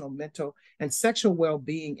 emotional, mental, and sexual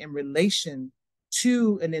well-being in relation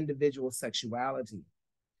to an individual's sexuality.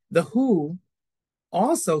 The WHO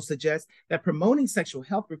also suggests that promoting sexual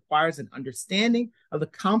health requires an understanding of the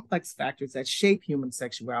complex factors that shape human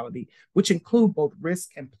sexuality, which include both risk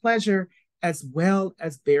and pleasure, as well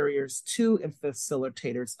as barriers to and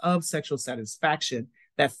facilitators of sexual satisfaction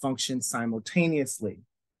that function simultaneously.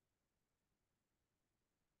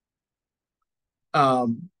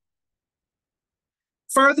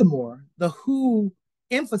 Furthermore, the WHO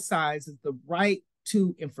emphasizes the right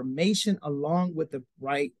to information along with the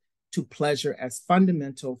right to pleasure as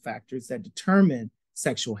fundamental factors that determine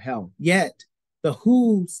sexual health. Yet, the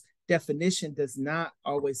WHO's definition does not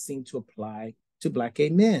always seem to apply to Black gay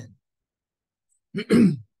men.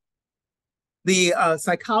 The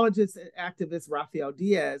psychologist and activist Rafael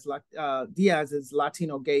Diaz's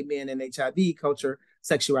Latino Gay Men and HIV, Culture,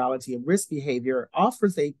 Sexuality, and Risk Behavior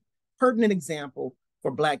offers a pertinent example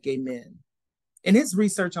for Black gay men. In his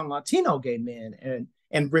research on Latino gay men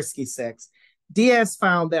and risky sex, Diaz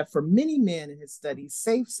found that for many men in his studies,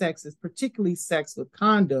 safe sex is particularly sex with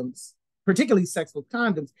condoms,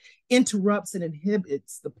 interrupts and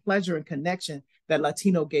inhibits the pleasure and connection that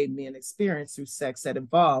Latino gay men experience through sex that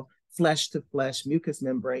involve flesh to flesh, mucous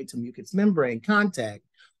membrane to mucous membrane contact,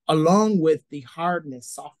 along with the hardness,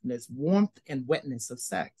 softness, warmth, and wetness of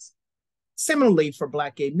sex. Similarly, for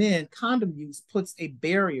Black gay men, condom use puts a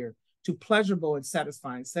barrier to pleasurable and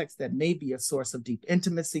satisfying sex that may be a source of deep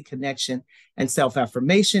intimacy, connection, and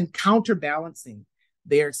self-affirmation, counterbalancing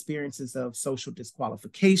their experiences of social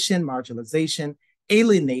disqualification, marginalization,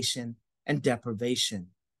 alienation, and deprivation.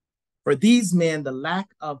 For these men, the lack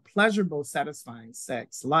of pleasurable, satisfying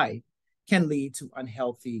sex life can lead to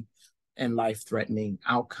unhealthy and life-threatening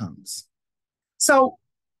outcomes. So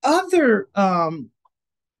other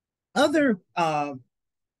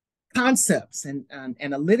concepts and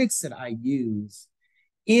analytics that I use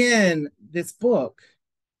in this book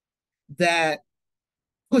that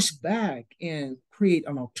push back and create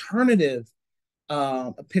an alternative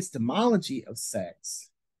epistemology of sex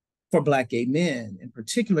for Black gay men, in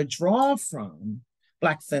particular, draw from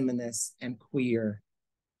Black feminist and queer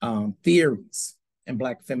theories and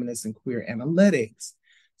Black feminist and queer analytics.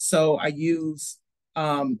 So I use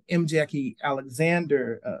M. Jackie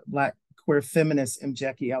Alexander, Black queer feminist M.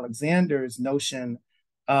 Jackie Alexander's notion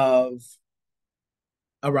of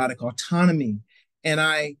erotic autonomy, and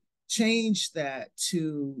I changed that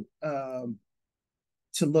to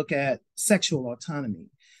look at sexual autonomy.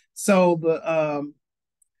 So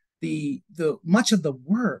the much of the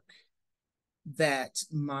work that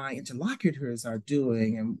my interlocutors are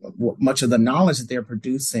doing and much of the knowledge that they're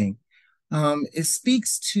producing, it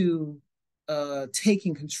speaks to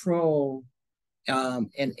taking control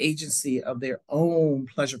and agency of their own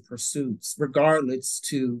pleasure pursuits, regardless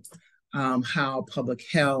to how public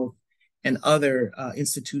health and other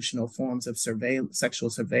institutional forms of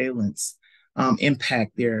sexual surveillance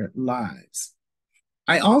impact their lives.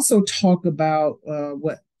 I also talk about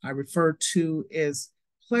what I refer to as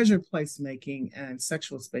pleasure placemaking and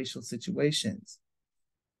sexual spatial situations.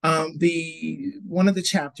 One of the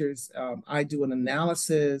chapters, I do an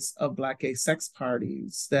analysis of Black gay sex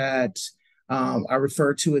parties that are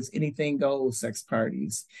referred to as anything goes sex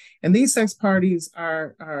parties. And these sex parties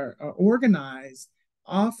are organized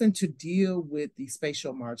often to deal with the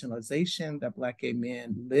spatial marginalization that Black gay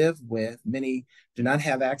men live with. Many do not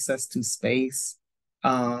have access to space.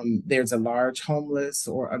 There's a large homeless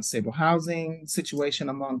or unstable housing situation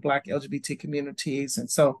among Black LGBT communities.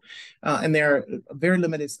 And there are very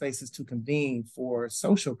limited spaces to convene for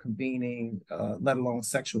social convening, let alone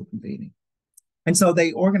sexual convening. And so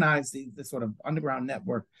they organize the sort of underground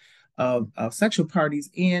network of sexual parties,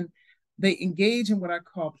 and they engage in what I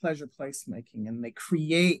call pleasure placemaking, and they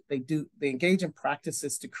engage in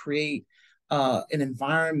practices to create an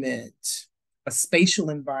environment, a spatial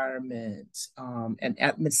environment, an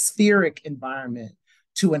atmospheric environment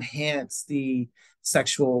to enhance the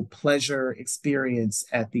sexual pleasure experience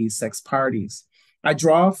at these sex parties. I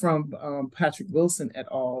draw from Patrick Wilson et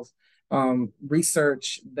al.'s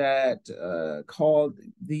research that called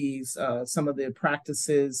these some of the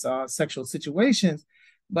practices sexual situations,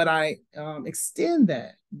 but I extend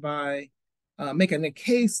that by making a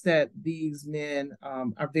case that these men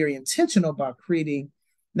are very intentional about creating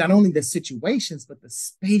not only the situations, but the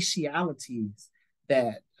spatialities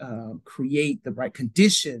that create the right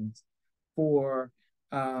conditions for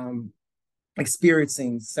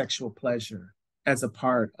experiencing sexual pleasure as a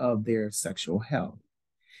part of their sexual health.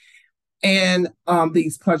 And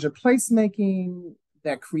these pleasure placemaking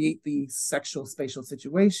that create these sexual spatial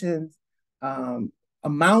situations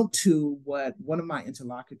amount to what one of my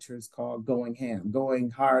interlocutors called going ham, going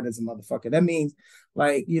hard as a motherfucker. That means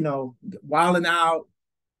like, wilding out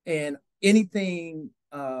and anything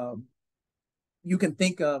you can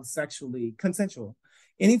think of sexually consensual,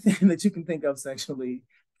 anything that you can think of sexually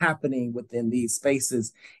happening within these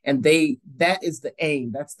spaces. And that is the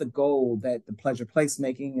aim, that's the goal that the pleasure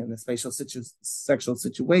placemaking and the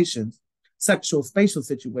sexual spatial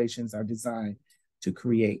situations are designed to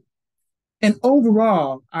create. And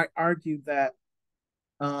overall, I argue that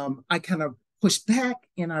I kind of push back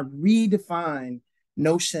and I redefine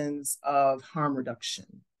notions of harm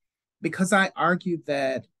reduction, because I argue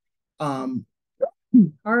that harm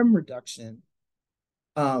reduction,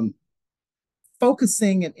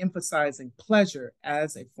 focusing and emphasizing pleasure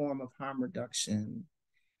as a form of harm reduction,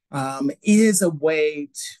 is a way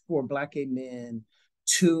for Black gay men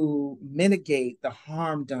to mitigate the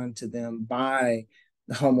harm done to them by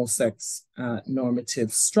the homosex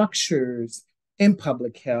normative structures in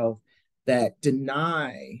public health that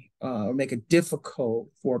deny or make it difficult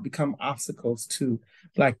or become obstacles to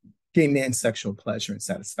Black gay men's sexual pleasure and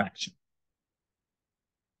satisfaction.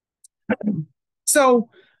 So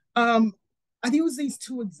I use these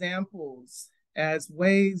two examples as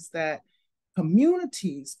ways that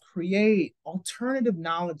communities create alternative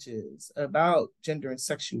knowledges about gender and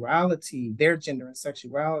sexuality, their gender and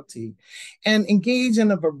sexuality, and engage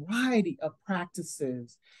in a variety of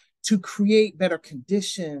practices to create better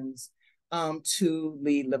conditions to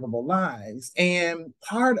lead livable lives. And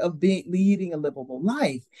part of leading a livable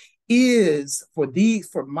life is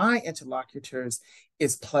for my interlocutors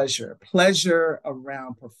is pleasure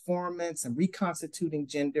around performance and reconstituting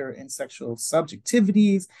gender and sexual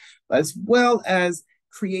subjectivities, as well as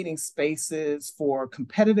creating spaces for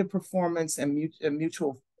competitive performance and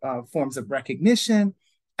mutual forms of recognition,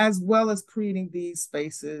 as well as creating these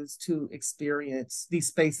spaces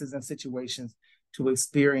and situations to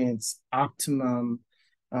experience optimum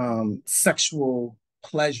sexual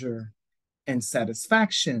pleasure and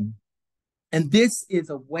satisfaction. And this is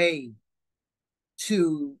a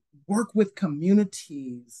to work with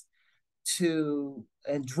communities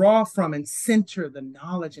and draw from and center the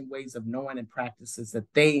knowledge and ways of knowing and practices that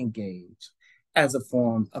they engage as a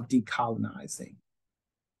form of decolonizing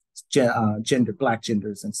Black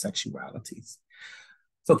genders and sexualities.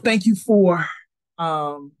 So thank you for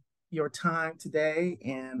your time today,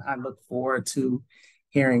 and I look forward to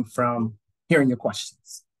hearing your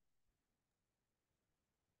questions.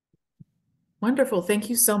 Wonderful. Thank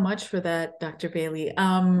you so much for that, Dr. Bailey.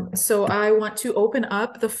 So I want to open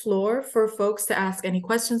up the floor for folks to ask any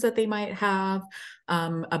questions that they might have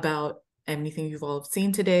about anything you've all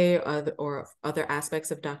seen today or other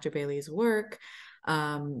aspects of Dr. Bailey's work,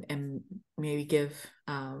 and maybe give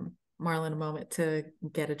Marlon a moment to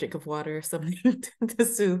get a drink of water or something to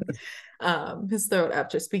soothe his throat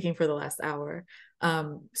after speaking for the last hour.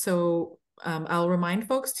 So I'll remind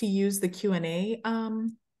folks to use the Q&A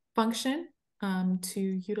function to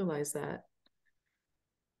utilize that.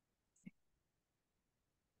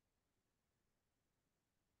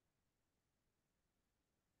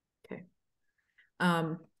 Okay.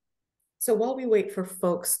 So while we wait for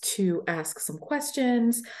folks to ask some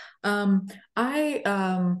questions, I'm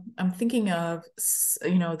thinking of,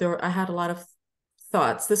 I had a lot of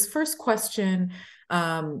thoughts. This first question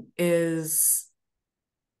is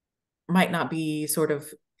might not be sort of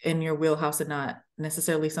in your wheelhouse and not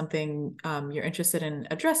necessarily something you're interested in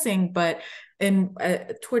addressing, but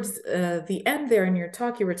towards the end there in your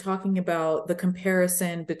talk, you were talking about the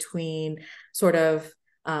comparison between sort of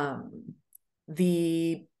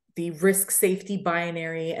the risk safety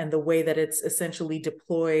binary and the way that it's essentially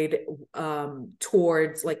deployed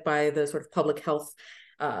towards, like, by the sort of public health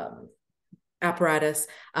apparatus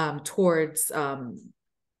towards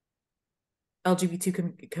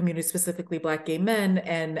LGBT community, specifically Black gay men,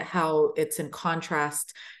 and how it's in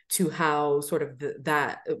contrast to how sort of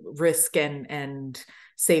that risk and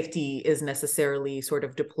safety is necessarily sort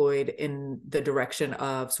of deployed in the direction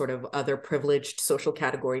of sort of other privileged social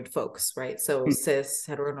categoried folks, right? So cis,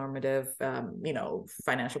 heteronormative,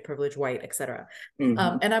 financial privilege, white, et cetera. And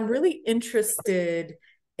I'm really interested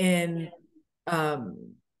in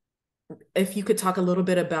if you could talk a little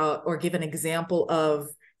bit about, or give an example of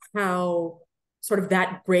how sort of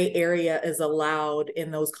that gray area is allowed in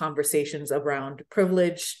those conversations around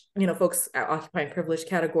privilege, folks occupying privileged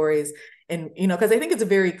categories. And, because I think it's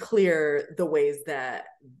very clear the ways that,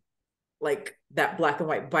 like, that Black and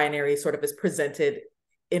white binary sort of is presented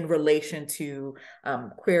in relation to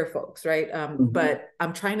queer folks, right? But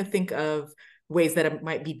I'm trying to think of ways that it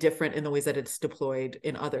might be different in the ways that it's deployed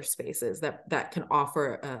in other spaces that can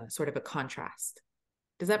offer a sort of a contrast.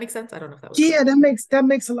 Does that make sense? I don't know if that was clear. That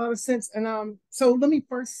makes a lot of sense. And so let me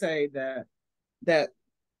first say that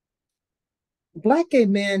Black gay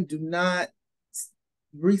men do not,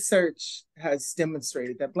 research has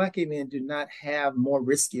demonstrated that Black gay men do not have more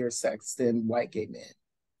riskier sex than white gay men.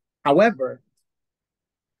 However,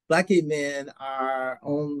 Black gay men are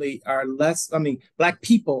less, Black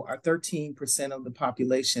people are 13% of the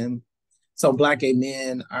population. So Black gay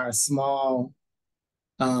men are a small,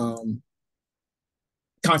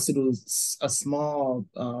 constitutes a small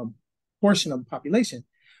portion of the population,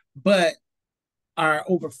 but are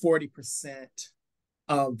over 40%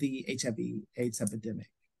 of the HIV/AIDS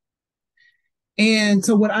epidemic. And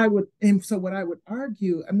so what I would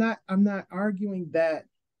argue, I'm not arguing that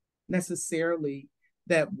necessarily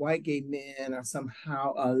that white gay men are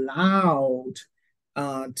somehow allowed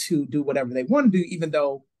to do whatever they want to do, even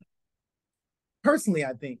though personally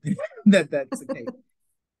I think that that's the case.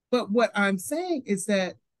 But what I'm saying is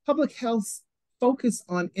that public health focus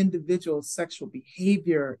on individual sexual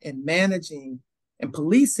behavior and managing and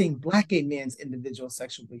policing Black gay men's individual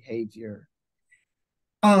sexual behavior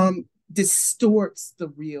distorts the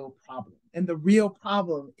real problem. And the real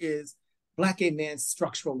problem is Black gay men's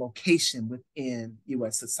structural location within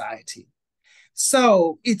US society.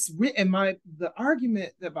 So it's the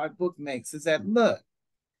argument that my book makes is that, look,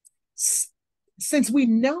 since we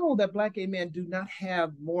know that Black gay men do not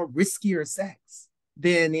have more riskier sex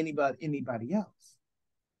than anybody else,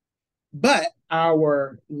 but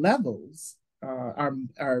our levels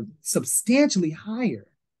are substantially higher.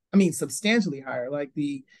 Substantially higher. Like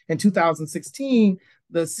in 2016,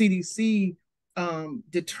 the CDC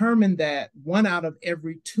determined that 1 out of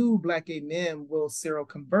every 2 Black gay men will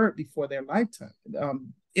seroconvert before their lifetime,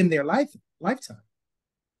 in their lifetime.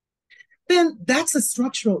 Then that's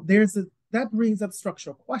that brings up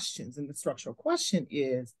structural questions. And the structural question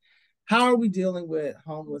is, how are we dealing with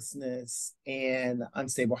homelessness and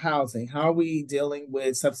unstable housing? How are we dealing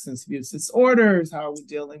with substance abuse disorders? How are we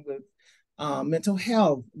dealing with mental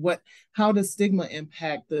health? How does stigma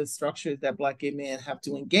impact the structures that Black gay men have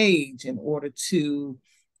to engage in order to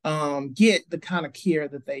get the kind of care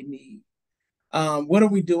that they need? What are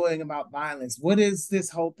we doing about violence? What is this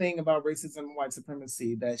whole thing about racism and white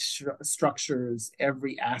supremacy that structures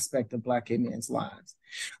every aspect of Black gay men's lives?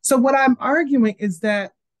 So what I'm arguing is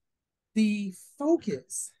that the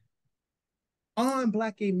focus on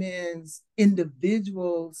Black gay men's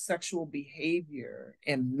individual sexual behavior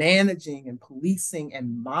and managing and policing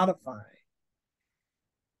and modifying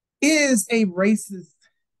is a racist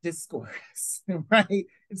discourse, right?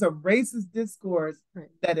 It's a racist discourse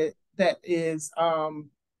that is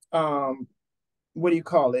what do you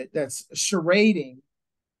call it? That's charading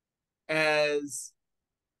as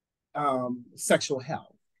sexual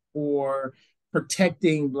health or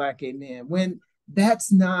protecting Black gay men, when that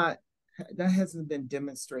hasn't been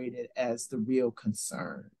demonstrated as the real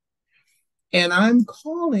concern. And I'm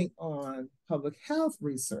calling on public health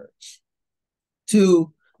research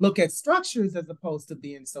to look at structures as opposed to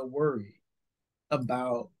being so worried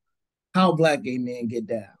about how Black gay men get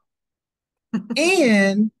down.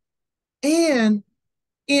 and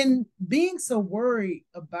in being so worried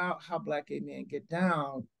about how Black gay men get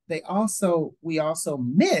down, we also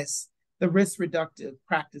miss the risk reductive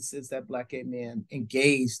practices that Black gay men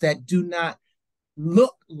engage that do not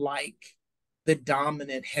look like the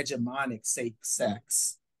dominant hegemonic safe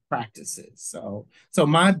sex practices. So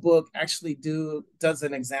my book actually does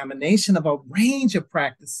an examination of a range of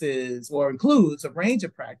practices, or includes a range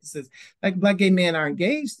of practices like Black gay men are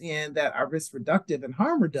engaged in that are risk reductive and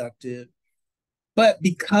harm reductive, but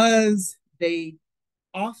because they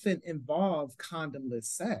often involve condomless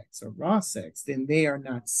sex or raw sex, then they are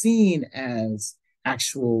not seen as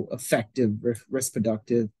actual effective risk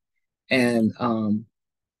reductive and harm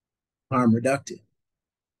reductive.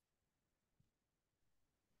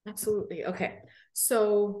 Absolutely. Okay.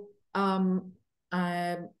 So, I'm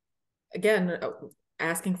again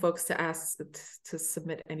asking folks to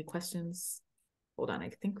submit any questions. Hold on, I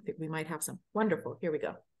think that we might have some. Wonderful. Here we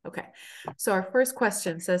go. Okay. So our first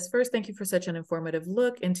question says, first, thank you for such an informative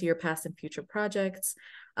look into your past and future projects.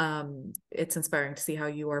 It's inspiring to see how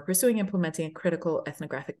you are pursuing implementing a critical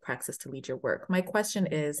ethnographic praxis to lead your work. My question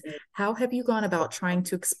is, how have you gone about trying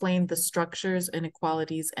to explain the structures,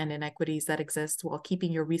 inequalities, and inequities that exist while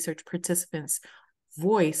keeping your research participants'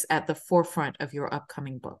 voice at the forefront of your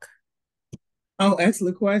upcoming book? Oh,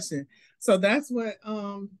 excellent question. So that's what,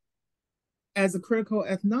 as a critical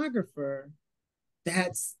ethnographer,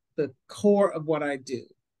 that's the core of what I do,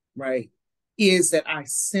 right? Is that I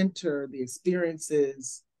center the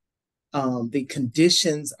experiences, the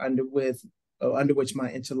conditions under which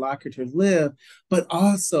my interlocutors live, but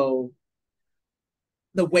also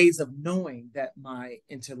the ways of knowing that my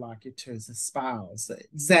interlocutors espouse.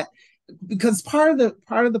 That because part of the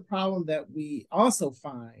problem that we also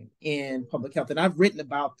find in public health, and I've written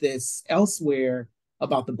about this elsewhere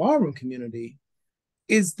about the ballroom community,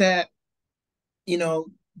 is that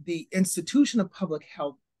the institution of public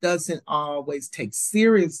health doesn't always take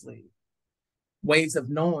seriously ways of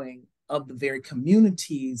knowing of the very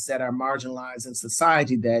communities that are marginalized in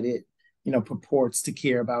society that it purports to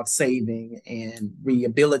care about saving and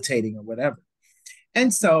rehabilitating or whatever.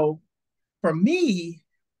 And so for me,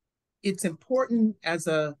 it's important as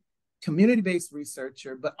a community-based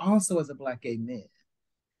researcher, but also as a Black gay man,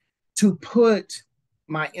 to put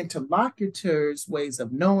my interlocutors' ways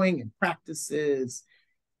of knowing and practices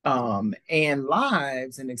and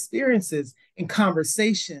lives and experiences in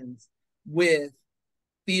conversations with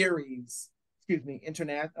theories,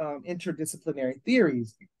 interdisciplinary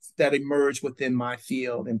theories that emerge within my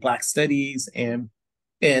field in Black studies and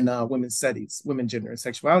in women's studies, women, gender, and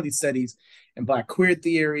sexuality studies, and Black queer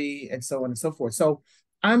theory, and so on and so forth. So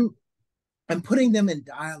I'm putting them in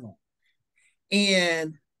dialogue.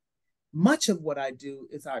 And much of what I do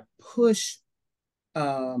is I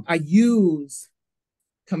use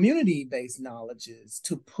community-based knowledges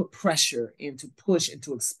to put pressure and to push and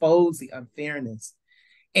to expose the unfairness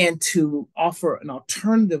and to offer an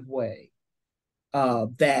alternative way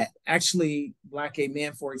that actually Black gay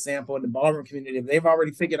men, for example, in the ballroom community, they've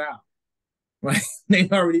already figured out, right?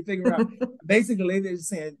 They've already figured out. Basically, they're just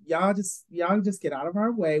saying, y'all just get out of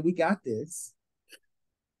our way. We got this.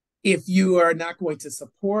 If you are not going to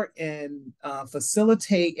support and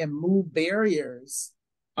facilitate and move barriers,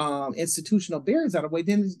 institutional barriers out of the way,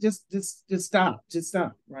 then just stop,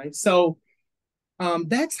 right? So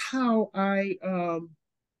that's how I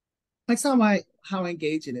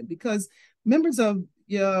engage in it, because members of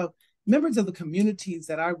the communities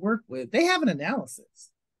that I work with, they have an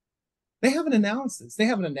analysis. They have an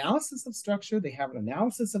analysis of structure. They have an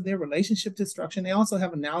analysis of their relationship to structure. And they also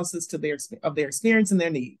have analysis of their experience and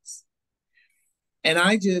their needs. And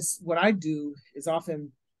what I do is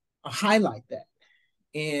often highlight that.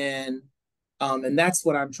 And that's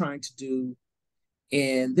what I'm trying to do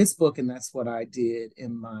in this book. And that's what I did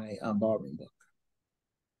in my ballroom book.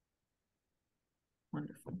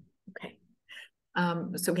 Wonderful. Okay.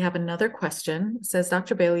 So we have another question. It says,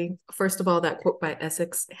 Dr. Bailey, first of all, that quote by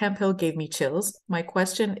Essex Hemphill gave me chills. My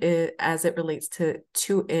question is, as it relates to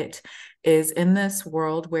it, is in this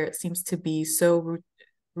world where it seems to be so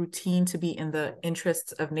routine to be in the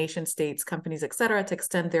interests of nation states, companies, etc., to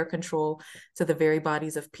extend their control to the very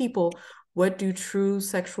bodies of people, what does true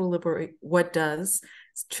sexual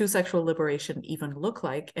liberation even look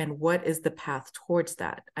like, and what is the path towards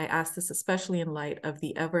that? I ask this especially in light of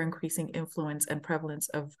the ever-increasing influence and prevalence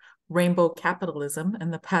of rainbow capitalism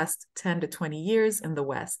in the past 10 to 20 years in the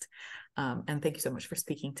West. And thank you so much for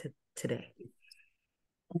speaking today.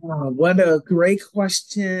 What a great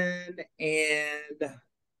question. And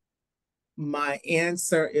my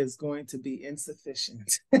answer is going to be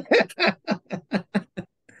insufficient.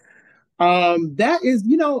 That is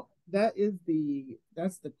the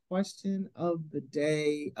that's the question of the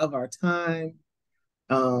day, of our time.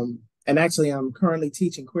 And actually, I'm currently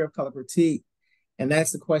teaching queer of color critique, and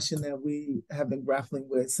that's the question that we have been grappling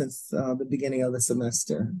with since the beginning of the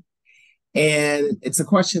semester. And it's a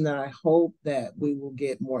question that I hope that we will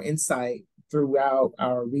get more insight throughout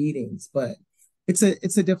our readings, but it's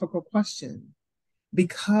a difficult question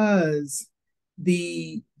because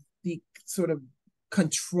the sort of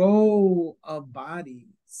control of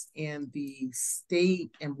bodies and the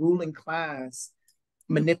state and ruling class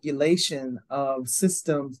manipulation of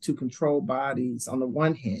systems to control bodies on the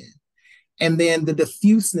one hand, and then the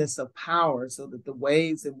diffuseness of power, so that the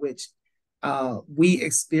ways in which we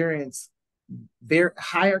experience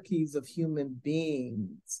hierarchies of human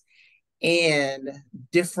beings and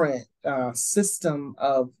different system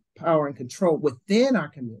of power and control within our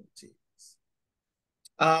communities.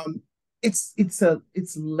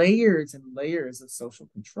 It's layers and layers of social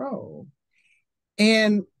control,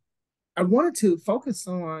 and I wanted to focus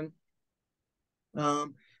on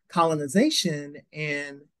colonization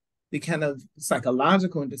and the kind of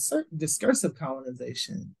psychological and discursive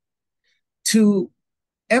colonization to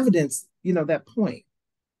evidence, that point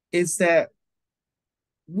is that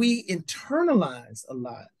we internalize a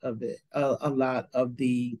lot of it, a lot of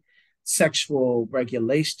the sexual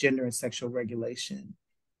regulation, gender and sexual regulation.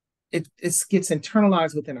 It gets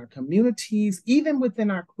internalized within our communities, even within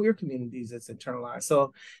our queer communities. It's internalized.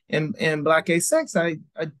 So, in Black Gay Sex, I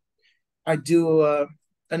do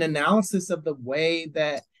an analysis of the way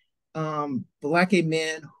that Black gay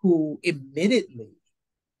men who admittedly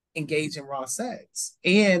engage in raw sex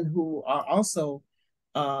and who are also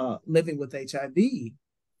living with HIV,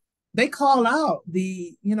 they call out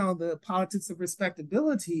the politics of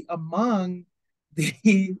respectability among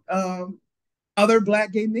the other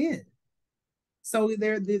Black gay men. So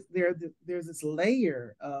there's this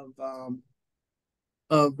layer of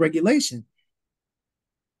regulation.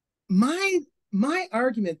 My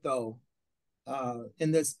argument, though,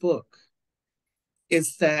 in this book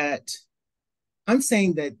is that I'm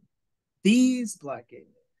saying that these Black gay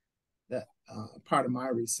men, that part of my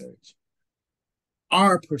research,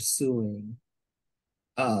 are pursuing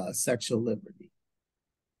sexual liberty.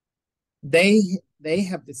 They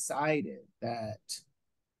have decided that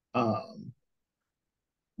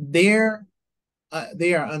they are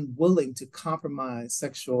unwilling to compromise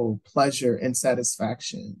sexual pleasure and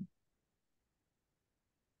satisfaction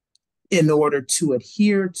in order to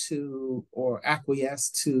adhere to or acquiesce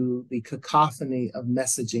to the cacophony of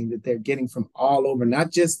messaging that they're getting from all over,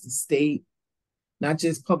 not just the state, not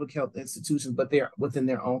just public health institutions, but they're within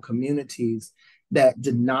their own communities that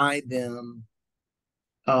deny them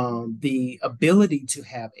the ability to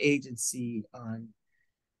have agency on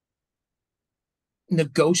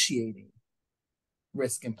negotiating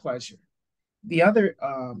risk and pleasure. The other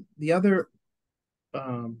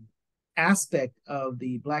aspect of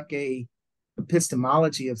the Black gay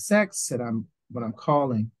epistemology of sex that what I'm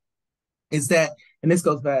calling is that, and this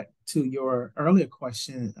goes back to your earlier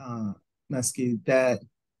question, Mesky, that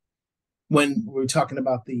when we're talking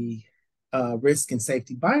about the risk and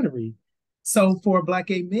safety binary, so for Black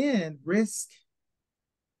gay men, risk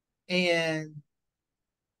and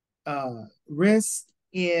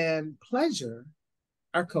pleasure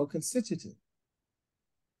are co-constitutive.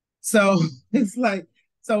 So it's like,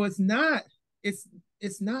 so it's not this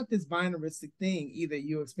binaristic thing. Either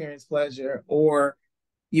you experience pleasure or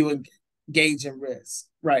you engage in risk.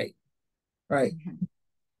 Right. Mm-hmm.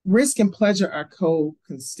 Risk and pleasure are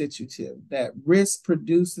co-constitutive. That risk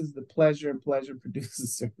produces the pleasure and pleasure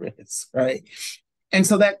produces the risk. Right. And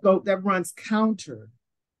so that runs counter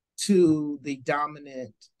to the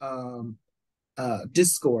dominant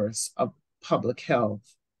discourse of public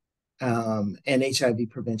health and HIV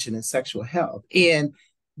prevention and sexual health. And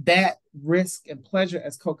that risk and pleasure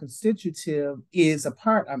as co-constitutive is a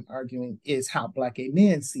part, I'm arguing, is how Black gay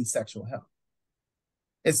men see sexual health.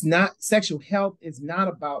 It's not, sexual health is not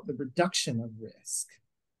about the reduction of risk,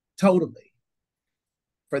 totally.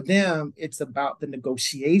 For them, it's about the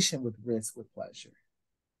negotiation with risk with pleasure.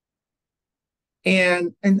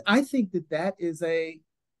 And I think that is an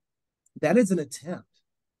attempt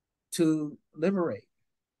to liberate,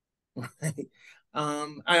 right?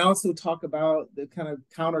 I also talk about the kind of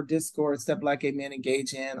counter discourse that Black gay men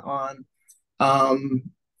engage in on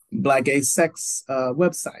Black gay sex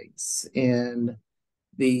websites, and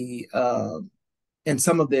and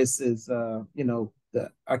some of this is I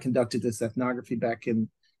conducted this ethnography back in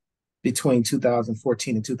between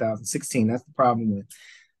 2014 and 2016. That's the problem with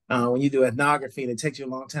when you do ethnography, and it takes you a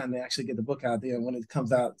long time to actually get the book out there. And when it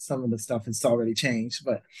comes out, some of the stuff has already changed.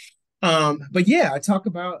 But But yeah, I talk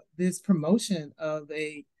about this promotion of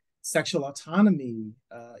a sexual autonomy,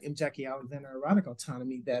 M. Jackie Alexander erotic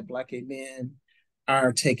autonomy that Black gay men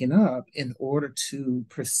are taking up in order to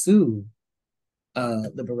pursue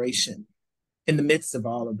liberation in the midst of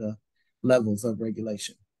all of the levels of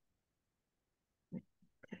regulation.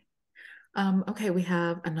 Okay, we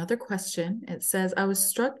have another question. It says, I was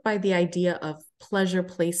struck by the idea of pleasure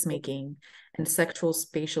placemaking and sexual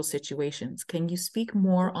spatial situations. Can you speak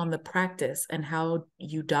more on the practice and how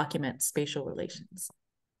you document spatial relations?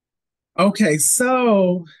 Okay,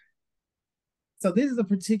 so this is a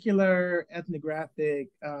particular ethnographic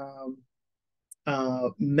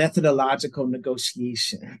methodological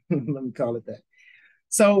negotiation. Let me call it that.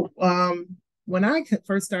 So when I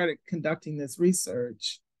first started conducting this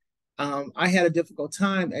research, I had a difficult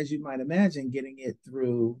time, as you might imagine, getting it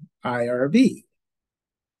through IRB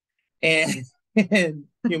and, and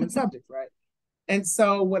human subjects, right? And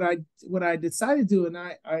so what I decided to do, and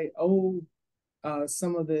I owe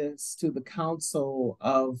some of this to the counsel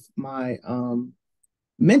of my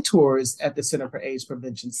mentors at the Center for AIDS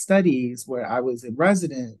Prevention Studies, where I was a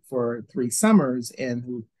resident for 3 summers and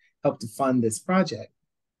who helped to fund this project,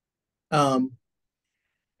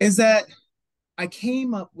 is that I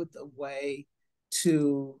came up with a way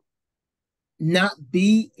to not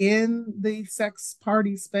be in the sex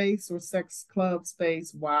party space or sex club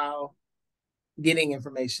space while getting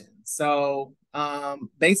information. So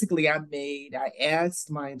basically I asked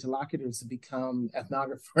my interlocutors to become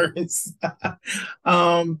ethnographers.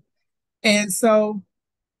 And so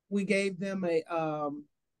we gave them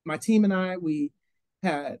my team and I, we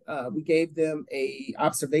gave them a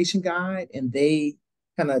observation guide, and they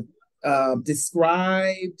kind of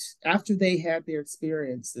described, after they had their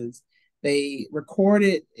experiences, they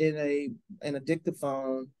recorded in a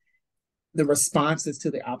dictaphone the responses to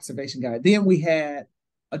the observation guide. Then we had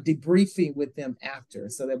a debriefing with them after,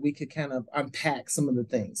 so that we could kind of unpack some of the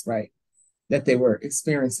things, right, that they were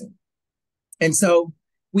experiencing. And so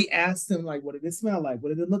we asked them, like, what did it smell like? What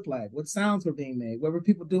did it look like? What sounds were being made? What were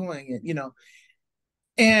people doing? And, you know,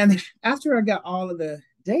 and after I got all of the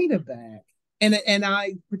data back, and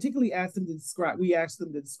I particularly asked them to describe, we asked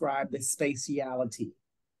them to describe the spatiality,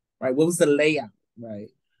 right? What was the layout, right?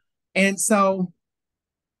 And so,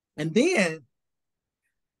 and then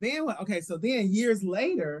okay, so then years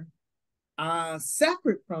later,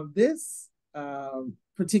 separate from this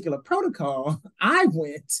particular protocol, I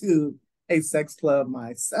went to a sex club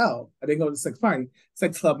myself. I didn't go to a sex party,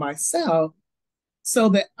 sex club myself, so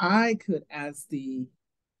that I could, as the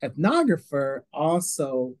ethnographer,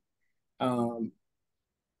 also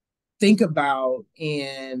think about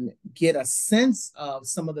and get a sense of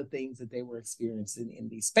some of the things that they were experiencing in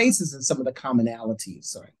these spaces and some of the commonalities.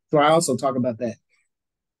 So I also talk about that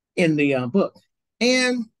in the book.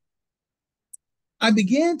 And I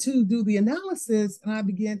began to do the analysis, and I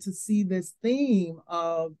began to see this theme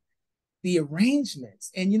of the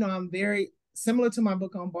arrangements. And, you know, I'm very similar to my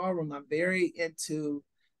book on ballroom. I'm very into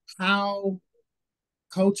how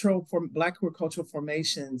Black queer cultural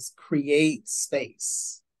formations create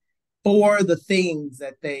space for the things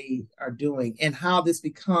that they are doing, and how this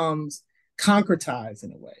becomes concretized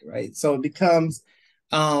in a way, right? So it becomes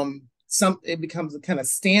it becomes a kind of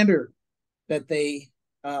standard that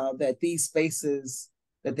that these spaces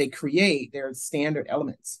that they create, they're standard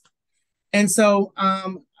elements. And so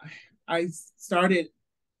I started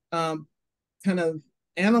kind of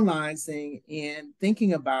analyzing and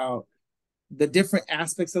thinking about the different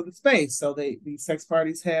aspects of the space. So these sex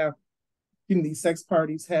parties have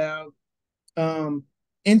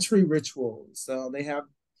entry rituals. So they have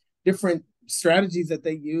different strategies that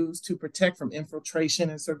they use to protect from infiltration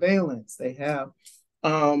and surveillance. They have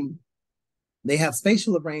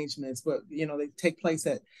spatial arrangements, but, you know, they take place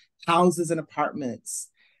at houses and apartments.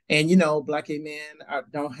 And, you know, Black gay men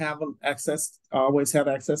don't have always have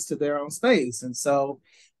access to their own space. And so,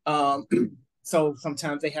 so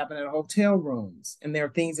sometimes they happen in hotel rooms, and there are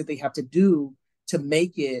things that they have to do to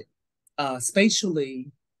make it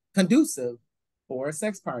spatially conducive for a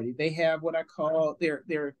sex party. They have what I call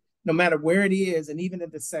their no matter where it is, and even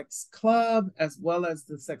at the sex club as well as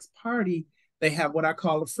the sex party, they have what I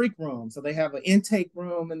call a freak room. So they have an intake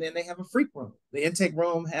room, and then they have a freak room. The intake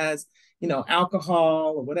room has, you know,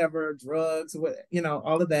 alcohol or whatever, drugs, or what, you know,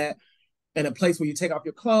 all of that, and a place where you take off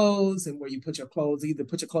your clothes and where you put your clothes, either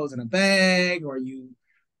put your clothes in a bag, or you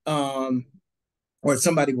or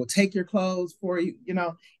somebody will take your clothes for you, you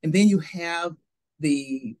know. And then you have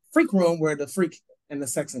the freak room where the freak and the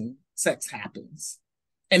sex happens.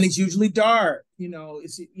 And it's usually dark, you know,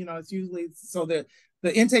 it's usually, so the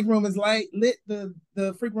intake room is lit, the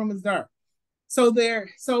freak room is dark. So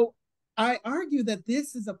I argue that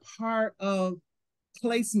this is a part of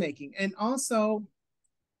placemaking, and also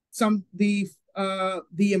the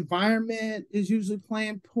environment is usually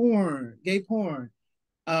playing porn, gay porn.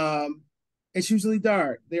 Um, it's usually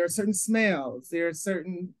dark. There are certain smells. There are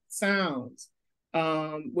certain sounds.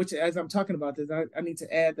 Which, as I'm talking about this, I need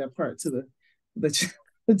to add that part to the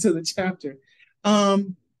to the chapter.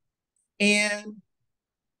 Um, and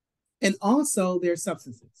and also there's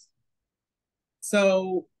substances.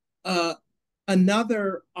 So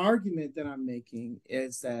another argument that I'm making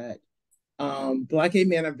is that Black gay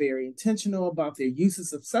men are very intentional about their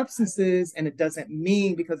uses of substances, and it doesn't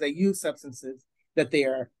mean because they use substances that they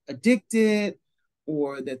are addicted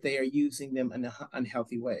or that they are using them in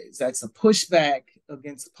unhealthy ways. That's a pushback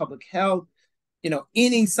against public health.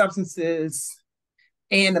 Any substances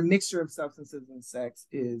and a mixture of substances and sex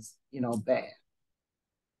is, bad.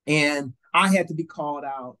 And I had to be called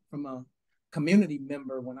out from a community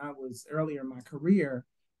member when I was earlier in my career,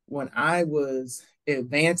 when I was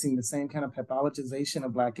advancing the same kind of pathologization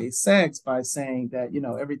of Black gay sex by saying that,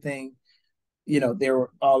 everything, there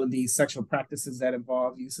were all of these sexual practices that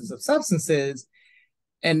involve uses of substances.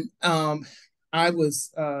 And I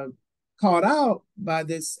was called out by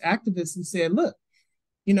this activist who said, look,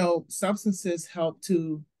 substances help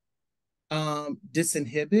to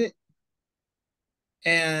disinhibit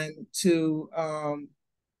and to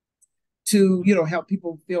help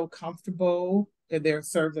people feel comfortable. And they're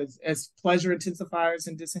served as pleasure intensifiers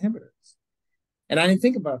and disinhibitors. And I didn't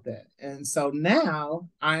think about that. And so now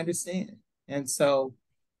I understand. And so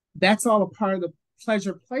that's all a part of the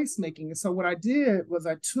pleasure placemaking. And so what I did was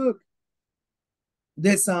I took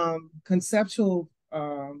this conceptual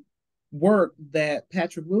work that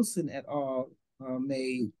Patrick Wilson et al.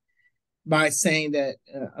 Made by saying that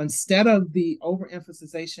instead of the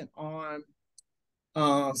overemphasization on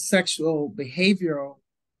sexual behavioral,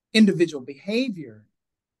 individual behavior,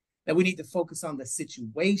 that we need to focus on the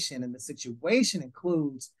situation, and the situation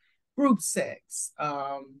includes group sex,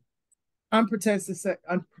 unprotected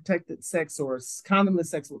sex or condomless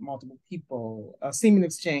sex with multiple people, semen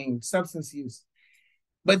exchange, substance use.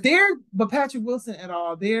 But Patrick Wilson et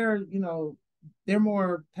al., they're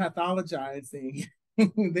more pathologizing.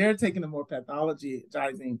 They're taking a more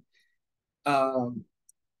pathologizing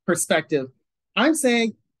perspective. I'm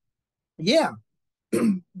saying, yeah,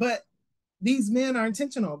 but these men are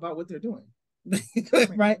intentional about what they're doing,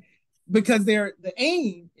 right? Because the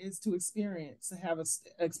aim is to have an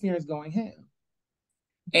experience going ham.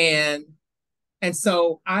 And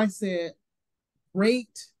so I said, great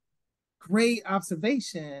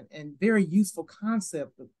observation and very useful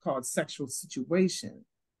concept called sexual situation.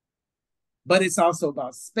 But it's also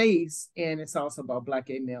about space, and it's also about Black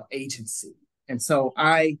gay male agency. And so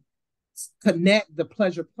I connect the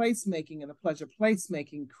pleasure placemaking, and the pleasure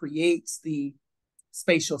placemaking creates the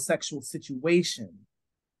spatial sexual situation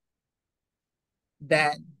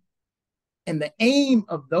that, and the aim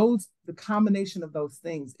of the combination of those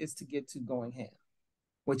things is to get to going ham,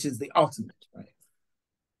 which is the ultimate, right?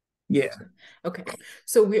 Yeah. Okay.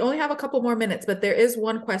 So we only have a couple more minutes, but there is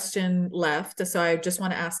one question left. So I just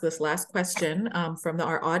want to ask this last question from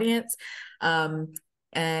our audience.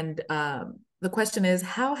 The question is,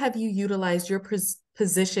 how have you utilized your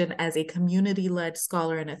position as a community-led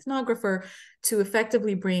scholar and ethnographer to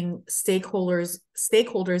effectively bring stakeholders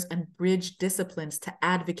and bridge disciplines to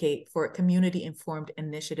advocate for community-informed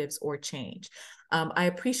initiatives or change? I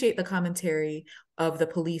appreciate the commentary of the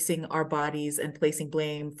policing our bodies and placing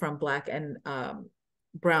blame from Black and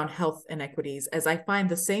Brown health inequities, as I find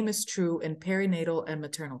the same is true in perinatal and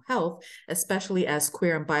maternal health, especially as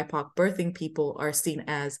queer and BIPOC birthing people are seen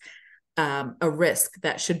as a risk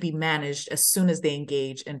that should be managed as soon as they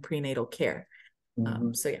engage in prenatal care.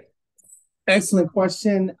 So yeah. Excellent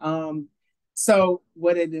question. So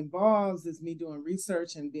what it involves is me doing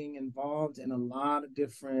research and being involved in a lot of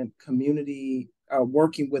different community,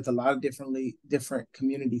 working with a lot of different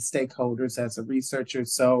community stakeholders as a researcher.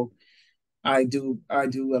 So I do a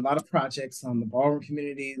lot of projects on the ballroom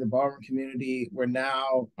community. We're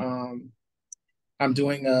now I'm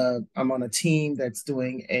on a team that's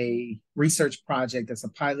doing a research project that's a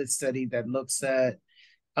pilot study that looks at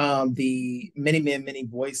the Many Men, Many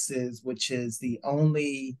Voices, which is the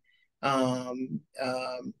only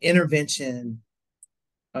intervention,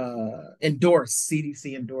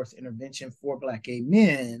 CDC endorsed intervention for Black gay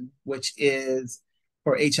men, which is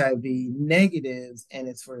for HIV negatives, and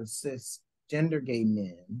it's for cisgender gay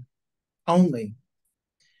men only.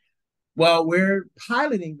 Well, we're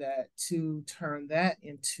piloting that to turn that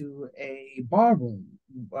into a ballroom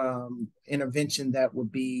intervention that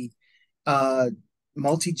would be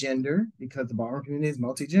multigender, because the ballroom community is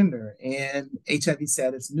multigender, and HIV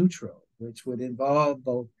status neutral, which would involve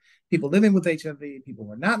both people living with HIV, people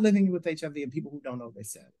who are not living with HIV, and people who don't know their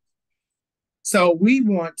status. So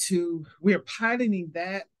we're piloting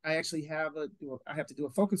that. I actually I have to do a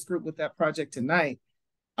focus group with that project tonight.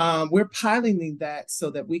 We're piloting that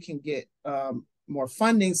so that we can get more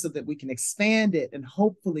funding so that we can expand it, and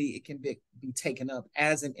hopefully it can be taken up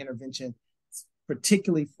as an intervention,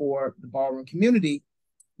 particularly for the ballroom community,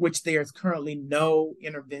 which there's currently no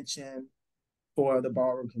intervention for the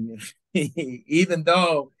ballroom community, even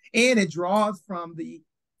though, and it draws from the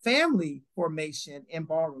family formation in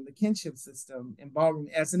ballroom, the kinship system in ballroom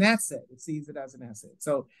as an asset. It sees it as an asset.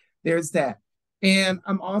 So there's that. And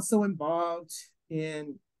I'm also involved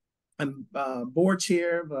I'm board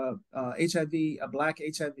chair of a Black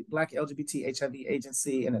LGBT HIV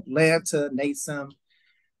agency in Atlanta, NASM.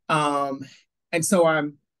 And so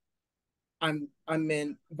I'm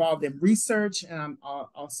involved in research, and I'm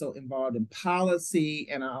also involved in policy,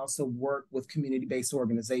 and I also work with community-based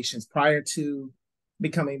organizations. Prior to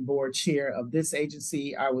becoming board chair of this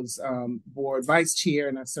agency, I was board vice chair,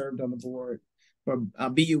 and I served on the board for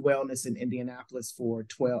BU Wellness in Indianapolis for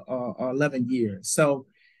 11 years. So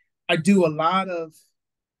I do a lot of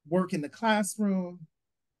work in the classroom,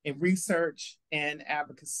 in research and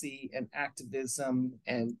advocacy and activism,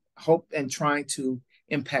 and trying to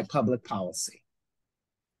impact public policy.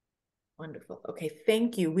 Wonderful. Okay,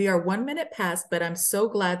 thank you. We are 1 minute past, but I'm so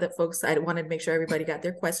glad that I wanted to make sure everybody got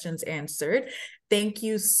their questions answered. Thank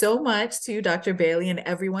you so much to Dr. Bailey and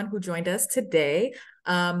everyone who joined us today.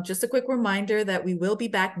 Just a quick reminder that we will be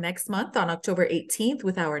back next month on October 18th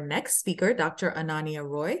with our next speaker, Dr. Anania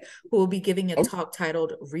Roy, who will be giving a talk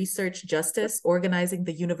titled Research Justice, Organizing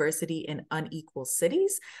the University in Unequal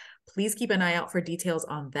Cities. Please keep an eye out for details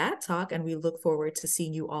on that talk, and we look forward to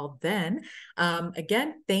seeing you all then.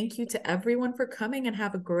 Again, thank you to everyone for coming, and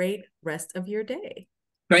have a great rest of your day.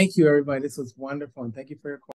 Thank you, everybody. This was wonderful, and thank you for your questions.